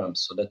the program.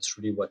 So that's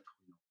really what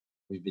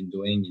we've been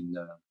doing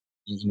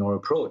in our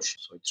approach.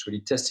 So it's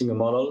really testing a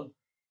model.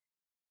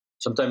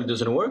 Sometimes it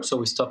doesn't work, so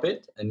we stop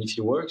it. And if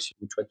it works,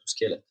 we try to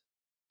scale it.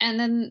 And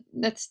then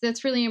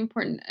that's really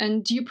important.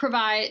 And do you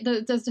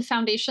does the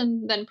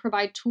foundation then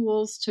provide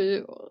tools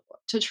to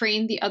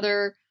train the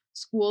other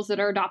schools that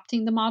are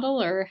adopting the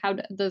model, or how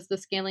does the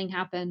scaling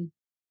happen?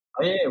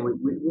 Oh, yeah, we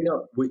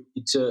know.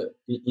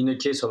 In the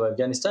case of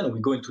Afghanistan, we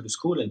go into the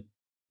school and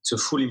it's a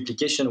full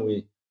implication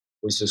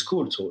with the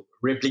school. So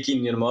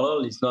replicating the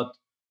model is not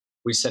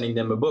we're sending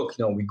them a book.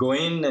 No, we go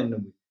in, and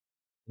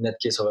in that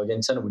case of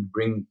Afghanistan, we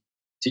bring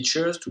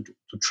teachers to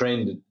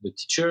train the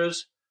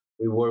teachers.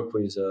 We work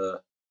with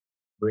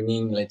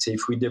bringing, let's say,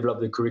 if we develop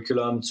the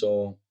curriculum,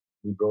 so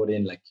we brought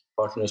in like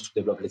partners to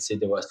develop. Let's say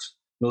there was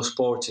no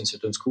sports in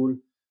certain school,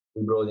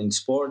 we brought in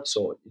sports.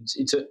 So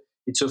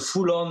it's a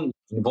full-on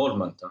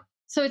involvement.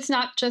 So it's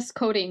not just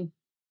coding.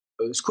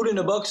 School in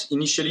a Box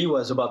initially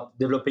was about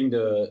developing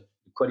the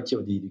quality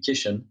of the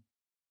education,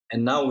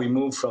 and now we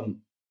move from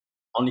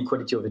only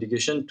quality of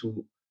education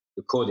to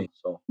the coding.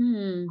 So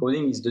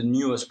coding is the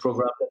newest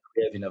program that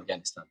we have in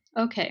Afghanistan.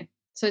 Okay,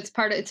 so it's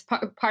part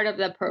of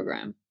that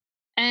program.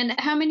 And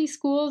how many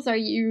schools are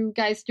you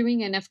guys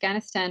doing in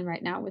Afghanistan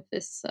right now with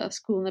this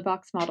School in a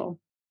Box model?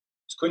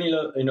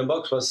 School in a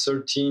Box was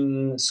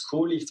 13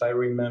 schools, if I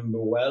remember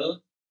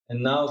well.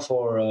 And now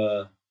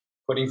for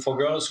Coding for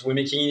Girls, we're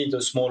making it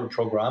a small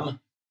program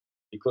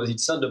because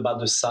it's not about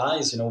the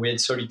size. We had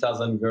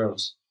 30,000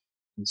 girls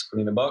in School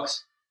in a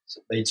Box.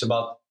 So it's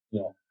about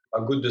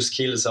how good the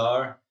skills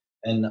are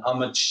and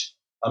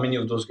how many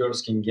of those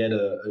girls can get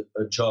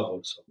a job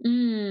also.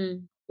 There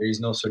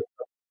is no certain.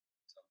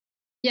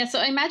 Yeah, so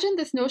I imagine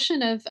this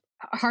notion of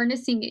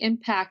harnessing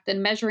impact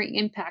and measuring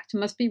impact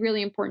must be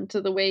really important to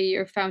the way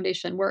your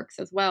foundation works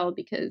as well,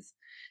 because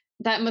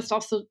that must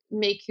also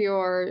make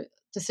your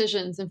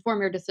decisions, inform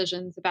your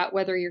decisions about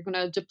whether you're going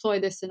to deploy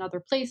this in other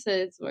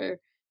places or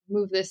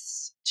move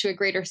this to a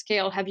greater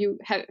scale.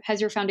 Has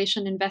your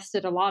foundation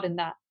invested a lot in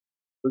that?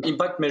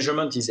 Impact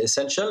measurement is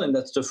essential, and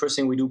that's the first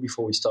thing we do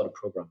before we start a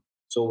program.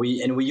 So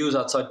we use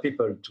outside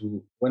people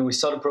when we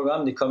start a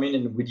program, they come in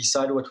and we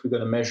decide what we're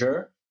going to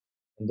measure.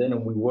 And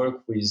then we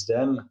work with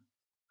them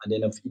at the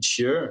end of each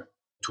year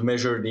to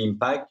measure the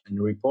impact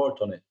and report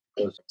on it.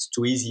 Because it's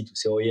too easy to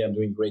say, "Oh yeah, I'm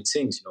doing great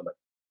things," but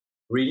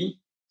really,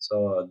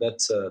 so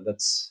that's an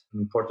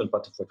important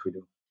part of what we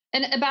do.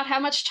 And about how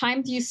much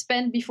time do you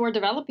spend before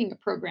developing a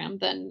program,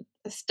 then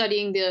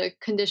studying the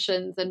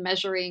conditions and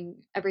measuring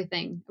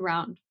everything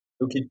around?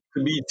 Look, it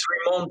could be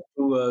 3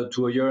 months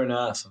to a year and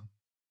a half.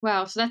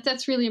 Wow, so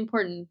that's really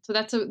important. So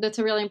that's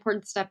a really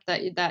important step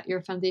that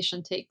your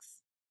foundation takes.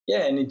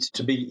 Yeah, and it's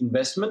a big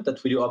investment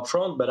that we do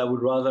upfront, but I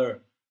would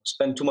rather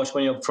spend too much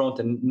money upfront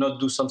and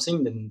not do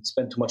something than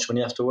spend too much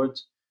money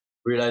afterwards,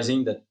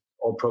 realizing that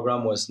our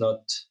program was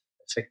not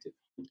effective.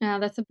 Yeah,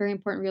 that's a very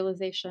important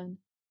realization.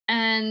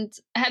 And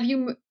have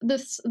you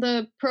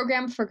the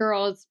program for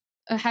girls?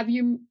 Have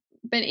you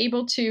been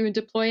able to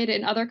deploy it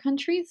in other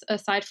countries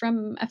aside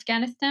from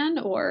Afghanistan,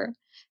 or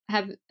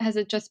has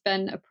it just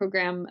been a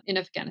program in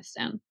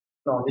Afghanistan?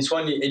 No, this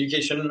one, the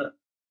education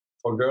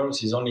for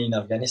girls, is only in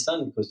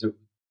Afghanistan because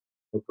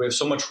we have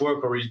so much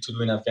work already to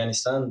do in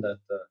Afghanistan that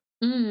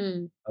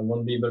I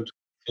won't be able to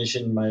finish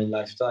in my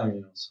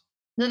lifetime. So.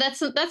 No,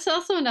 that's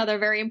also another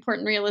very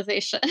important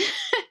realization.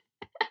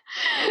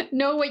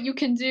 Know what you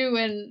can do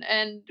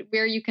and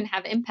where you can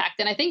have impact.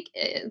 And I think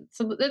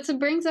so that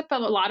brings up a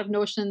lot of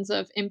notions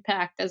of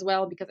impact as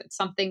well, because it's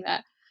something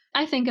that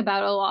I think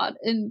about a lot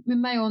in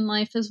my own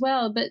life as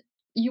well. But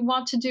you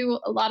want to do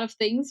a lot of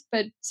things,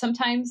 but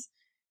sometimes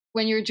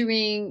when you're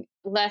doing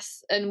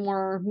less and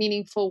more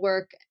meaningful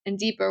work and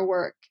deeper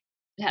work,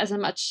 it has a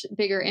much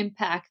bigger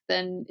impact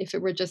than if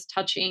it were just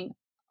touching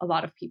a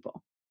lot of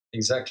people.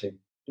 Exactly.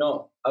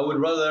 No, I would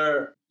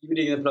rather, even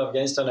in the example of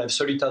Afghanistan, I have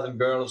 30,000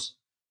 girls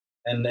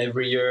and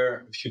every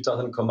year a few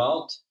thousand come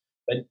out.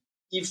 But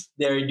if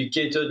they're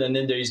educated and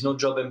then there is no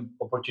job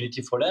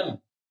opportunity for them,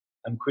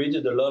 I've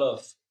created a lot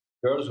of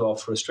girls who are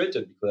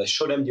frustrated because I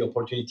show them the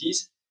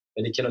opportunities,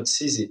 but they cannot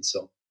seize it.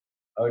 So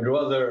I would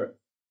rather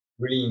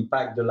really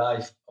impact the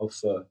life of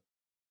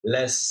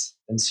less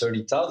than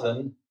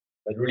 30,000,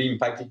 but really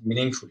impact it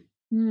meaningfully.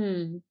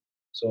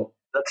 So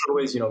that's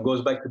always,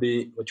 goes back to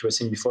what you were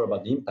saying before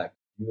about the impact.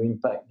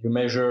 You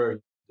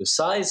measure the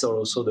size or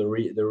also the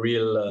real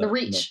the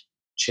reach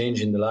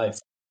change in the life.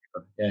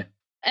 Yeah.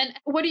 And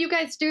what do you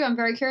guys do? I'm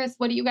very curious.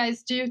 What do you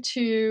guys do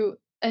to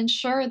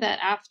ensure that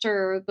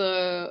after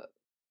the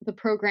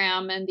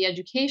program and the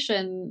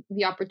education,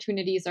 the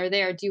opportunities are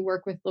there? Do you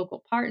work with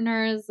local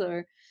partners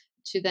or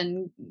to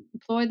then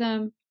employ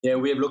them? Yeah,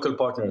 we have local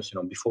partners.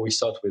 Before we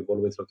start, we have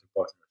always local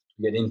partners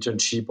to get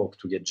internship or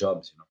to get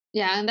jobs.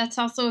 Yeah, and that's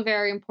also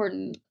very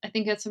important. I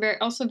think that's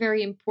also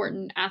very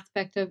important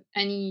aspect of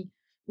any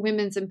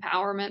women's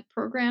empowerment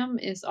program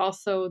is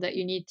also that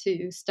you need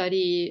to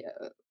study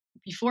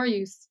before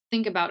you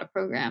think about a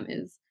program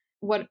is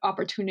what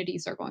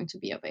opportunities are going to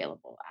be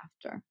available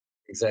after.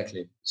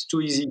 Exactly. It's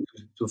too easy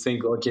to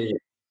think, okay,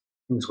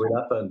 things will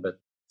happen, but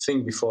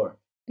think before.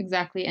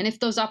 Exactly. And if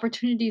those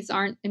opportunities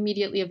aren't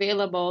immediately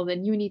available,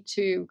 then you need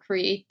to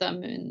create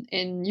them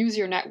and use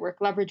your network,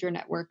 leverage your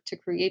network to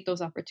create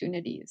those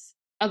opportunities.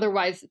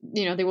 Otherwise,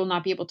 they will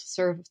not be able to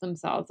serve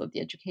themselves with the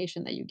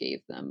education that you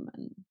gave them.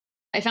 And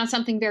I found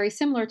something very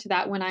similar to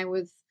that when I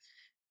was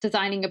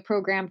designing a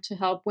program to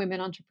help women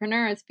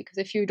entrepreneurs, because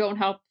if you don't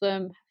help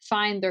them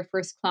find their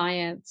first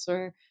clients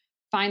or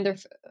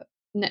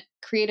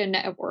create a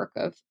network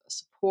of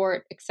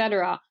support,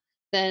 etc.,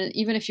 then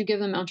even if you give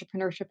them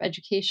entrepreneurship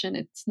education,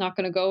 it's not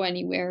going to go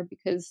anywhere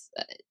because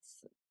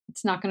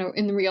it's not going to,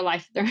 in real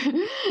life,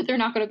 they're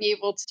not going to be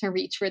able to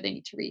reach where they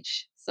need to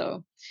reach.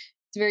 So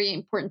it's very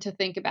important to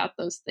think about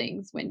those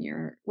things when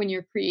you're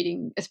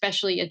creating,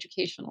 especially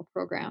educational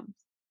programs.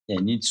 Yeah,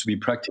 it needs to be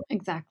practical.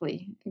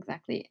 Exactly.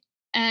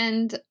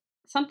 And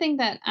something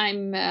that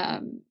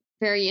I'm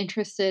very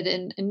interested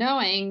in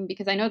knowing,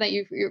 because I know that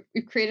you've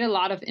created a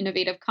lot of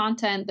innovative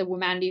content. The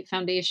Womanity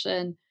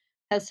Foundation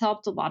has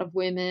helped a lot of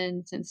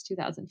women since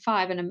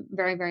 2005, and I'm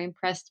very, very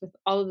impressed with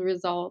all of the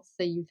results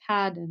that you've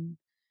had. And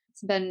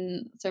it's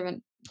been sort of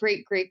a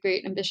great, great,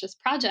 great ambitious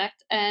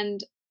project.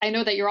 And I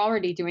know that you're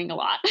already doing a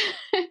lot.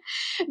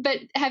 But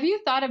have you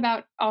thought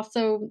about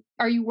also,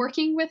 are you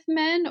working with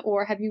men,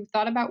 or have you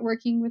thought about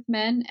working with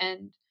men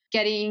and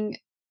getting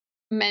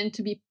men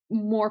to be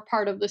more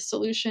part of the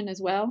solution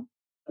as well?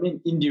 I mean,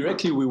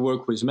 indirectly, we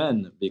work with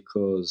men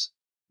because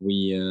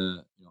we,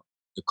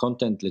 the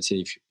content, let's say,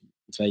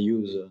 if I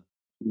use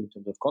in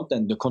terms of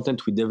content, the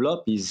content we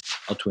develop is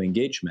how to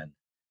engage men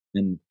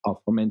and how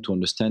for men to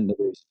understand that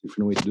there's a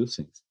different way to do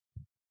things.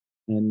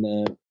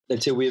 And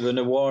let's say we have an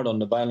award on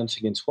the violence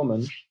against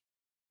women,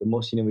 the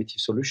most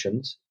innovative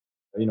solutions.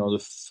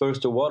 The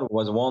first award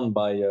was won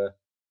by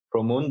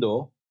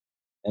Promundo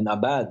and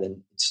Abad,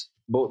 and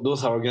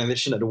those are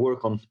organizations that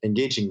work on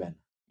engaging men.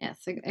 Yes,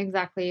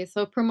 exactly.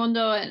 So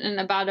Promundo and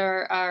Abad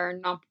are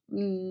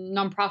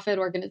non-profit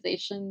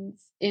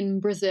organizations in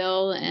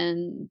Brazil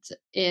and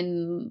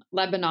in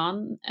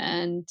Lebanon,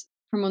 and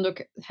Promundo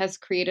has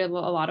created a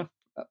lot of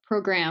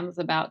programs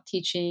about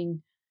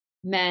teaching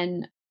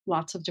men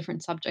lots of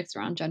different subjects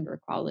around gender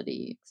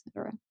equality,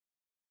 etc.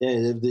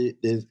 Yeah,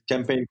 the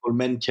campaign called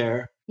Men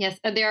Care. Yes,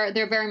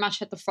 they're very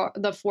much at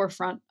the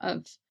forefront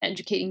of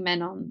educating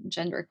men on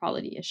gender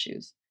equality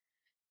issues.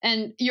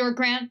 And your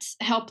grants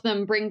help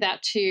them bring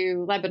that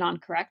to Lebanon,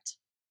 correct?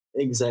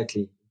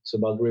 Exactly. It's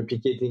about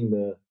replicating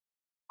the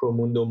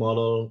Promundo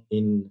model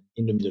in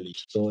the Middle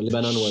East. So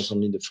Lebanon was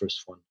only the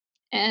first one.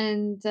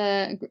 And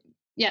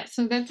yeah,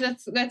 so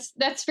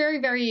that's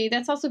very, very,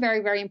 that's also very,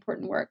 very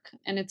important work,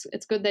 and it's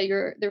good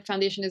that their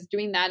foundation is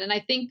doing that. And I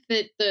think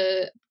that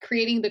the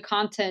creating the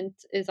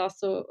content is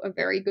also a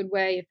very good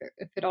way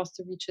if it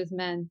also reaches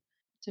men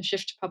to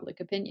shift public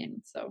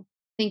opinion. So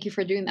thank you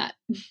for doing that.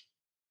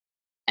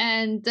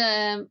 And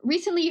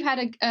recently you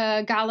had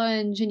a gala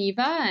in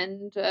Geneva,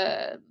 and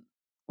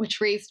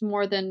which raised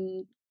more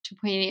than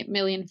 2.8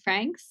 million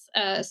francs.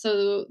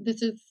 So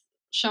this is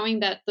showing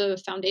that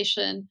the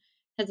foundation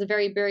has a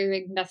very, very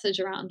big message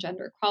around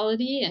gender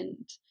equality,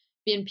 and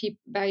BNP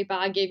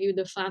Paribas gave you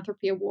the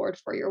philanthropy award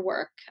for your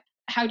work.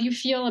 How do you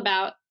feel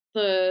about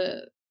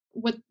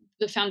what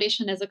the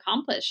foundation has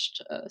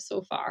accomplished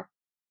so far?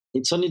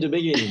 It's only the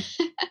beginning.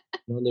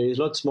 There is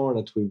lots more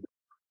that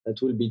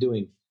we'll be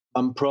doing.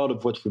 I'm proud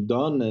of what we've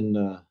done, and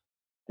I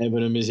have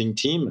an amazing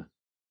team,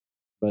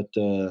 but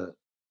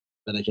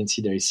I can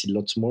see there is still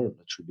lots more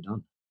that should be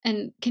done.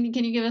 And can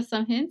you give us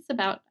some hints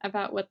about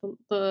what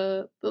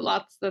the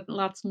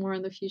lots more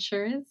in the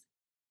future is?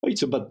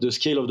 It's about the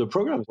scale of the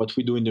program. What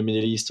we do in the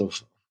Middle East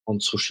on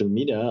social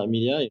media.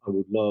 I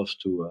would love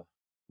to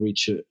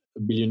reach a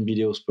billion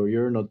videos per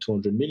year, not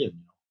 200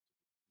 million.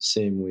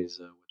 Same with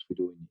what we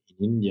do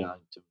in India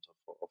in terms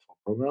of our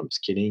program,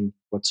 scaling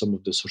what some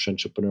of the social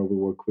entrepreneurs we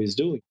work with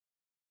do.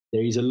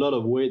 There is a lot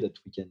of way that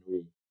we can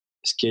really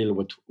scale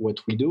what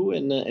we do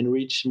and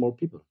reach more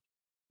people.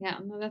 Yeah,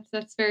 no,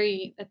 that's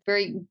very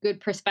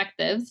good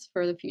perspectives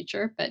for the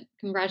future. But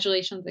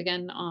congratulations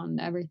again on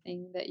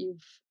everything that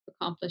you've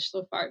accomplished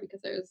so far, because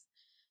there's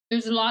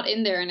there's a lot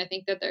in there, and I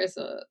think that there's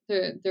a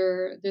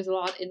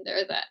lot in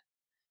there that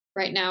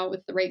right now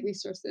with the right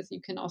resources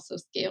you can also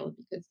scale,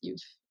 because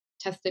you've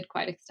tested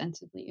quite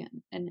extensively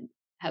and it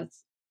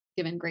has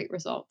given great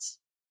results.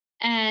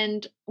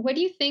 And what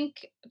do you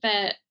think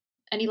that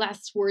any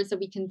last words that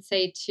we can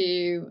say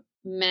to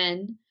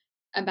men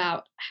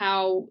about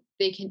how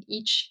they can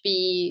each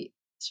be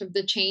sort of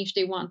the change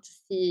they want to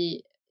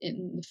see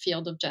in the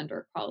field of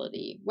gender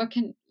equality? What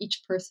can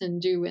each person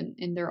do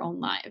in their own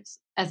lives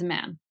as a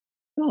man?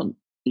 Well,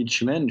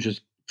 each man,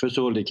 just first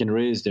of all, they can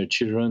raise their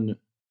children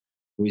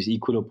with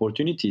equal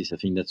opportunities. I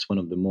think that's one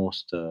of the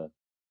most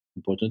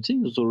important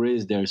things. Also,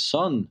 raise their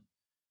son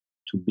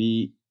to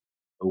be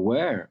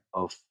aware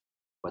of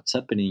what's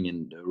happening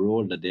and the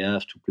role that they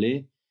have to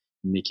play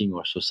in making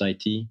our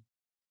society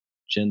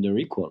gender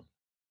equal.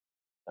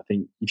 I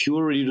think if you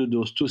already do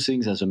those two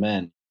things as a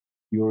man,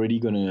 we're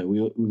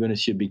gonna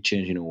see a big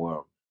change in the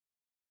world.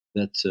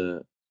 That's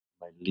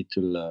my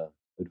little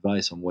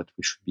advice on what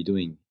we should be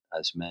doing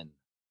as men.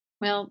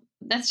 Well,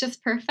 that's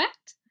just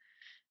perfect.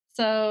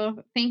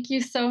 So thank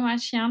you so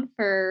much, Yann,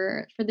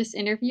 for this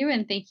interview,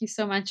 and thank you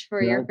so much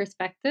for your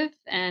perspective,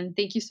 and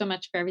thank you so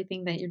much for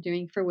everything that you're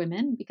doing for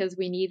women, because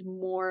we need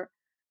more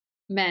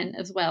men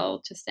as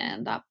well to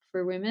stand up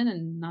for women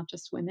and not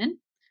just women.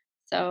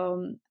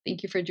 So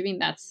thank you for doing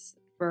that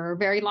for a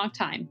very long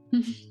time.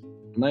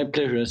 My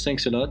pleasure.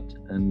 Thanks a lot,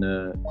 and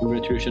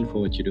congratulations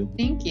for what you do.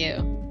 Thank you.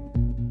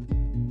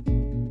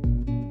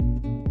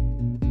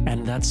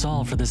 And that's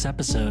all for this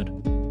episode.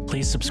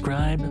 Please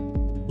subscribe,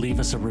 leave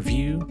us a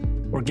review,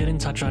 or get in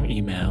touch on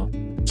email,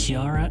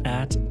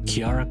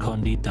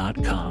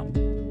 chiara@chiaracondi.com.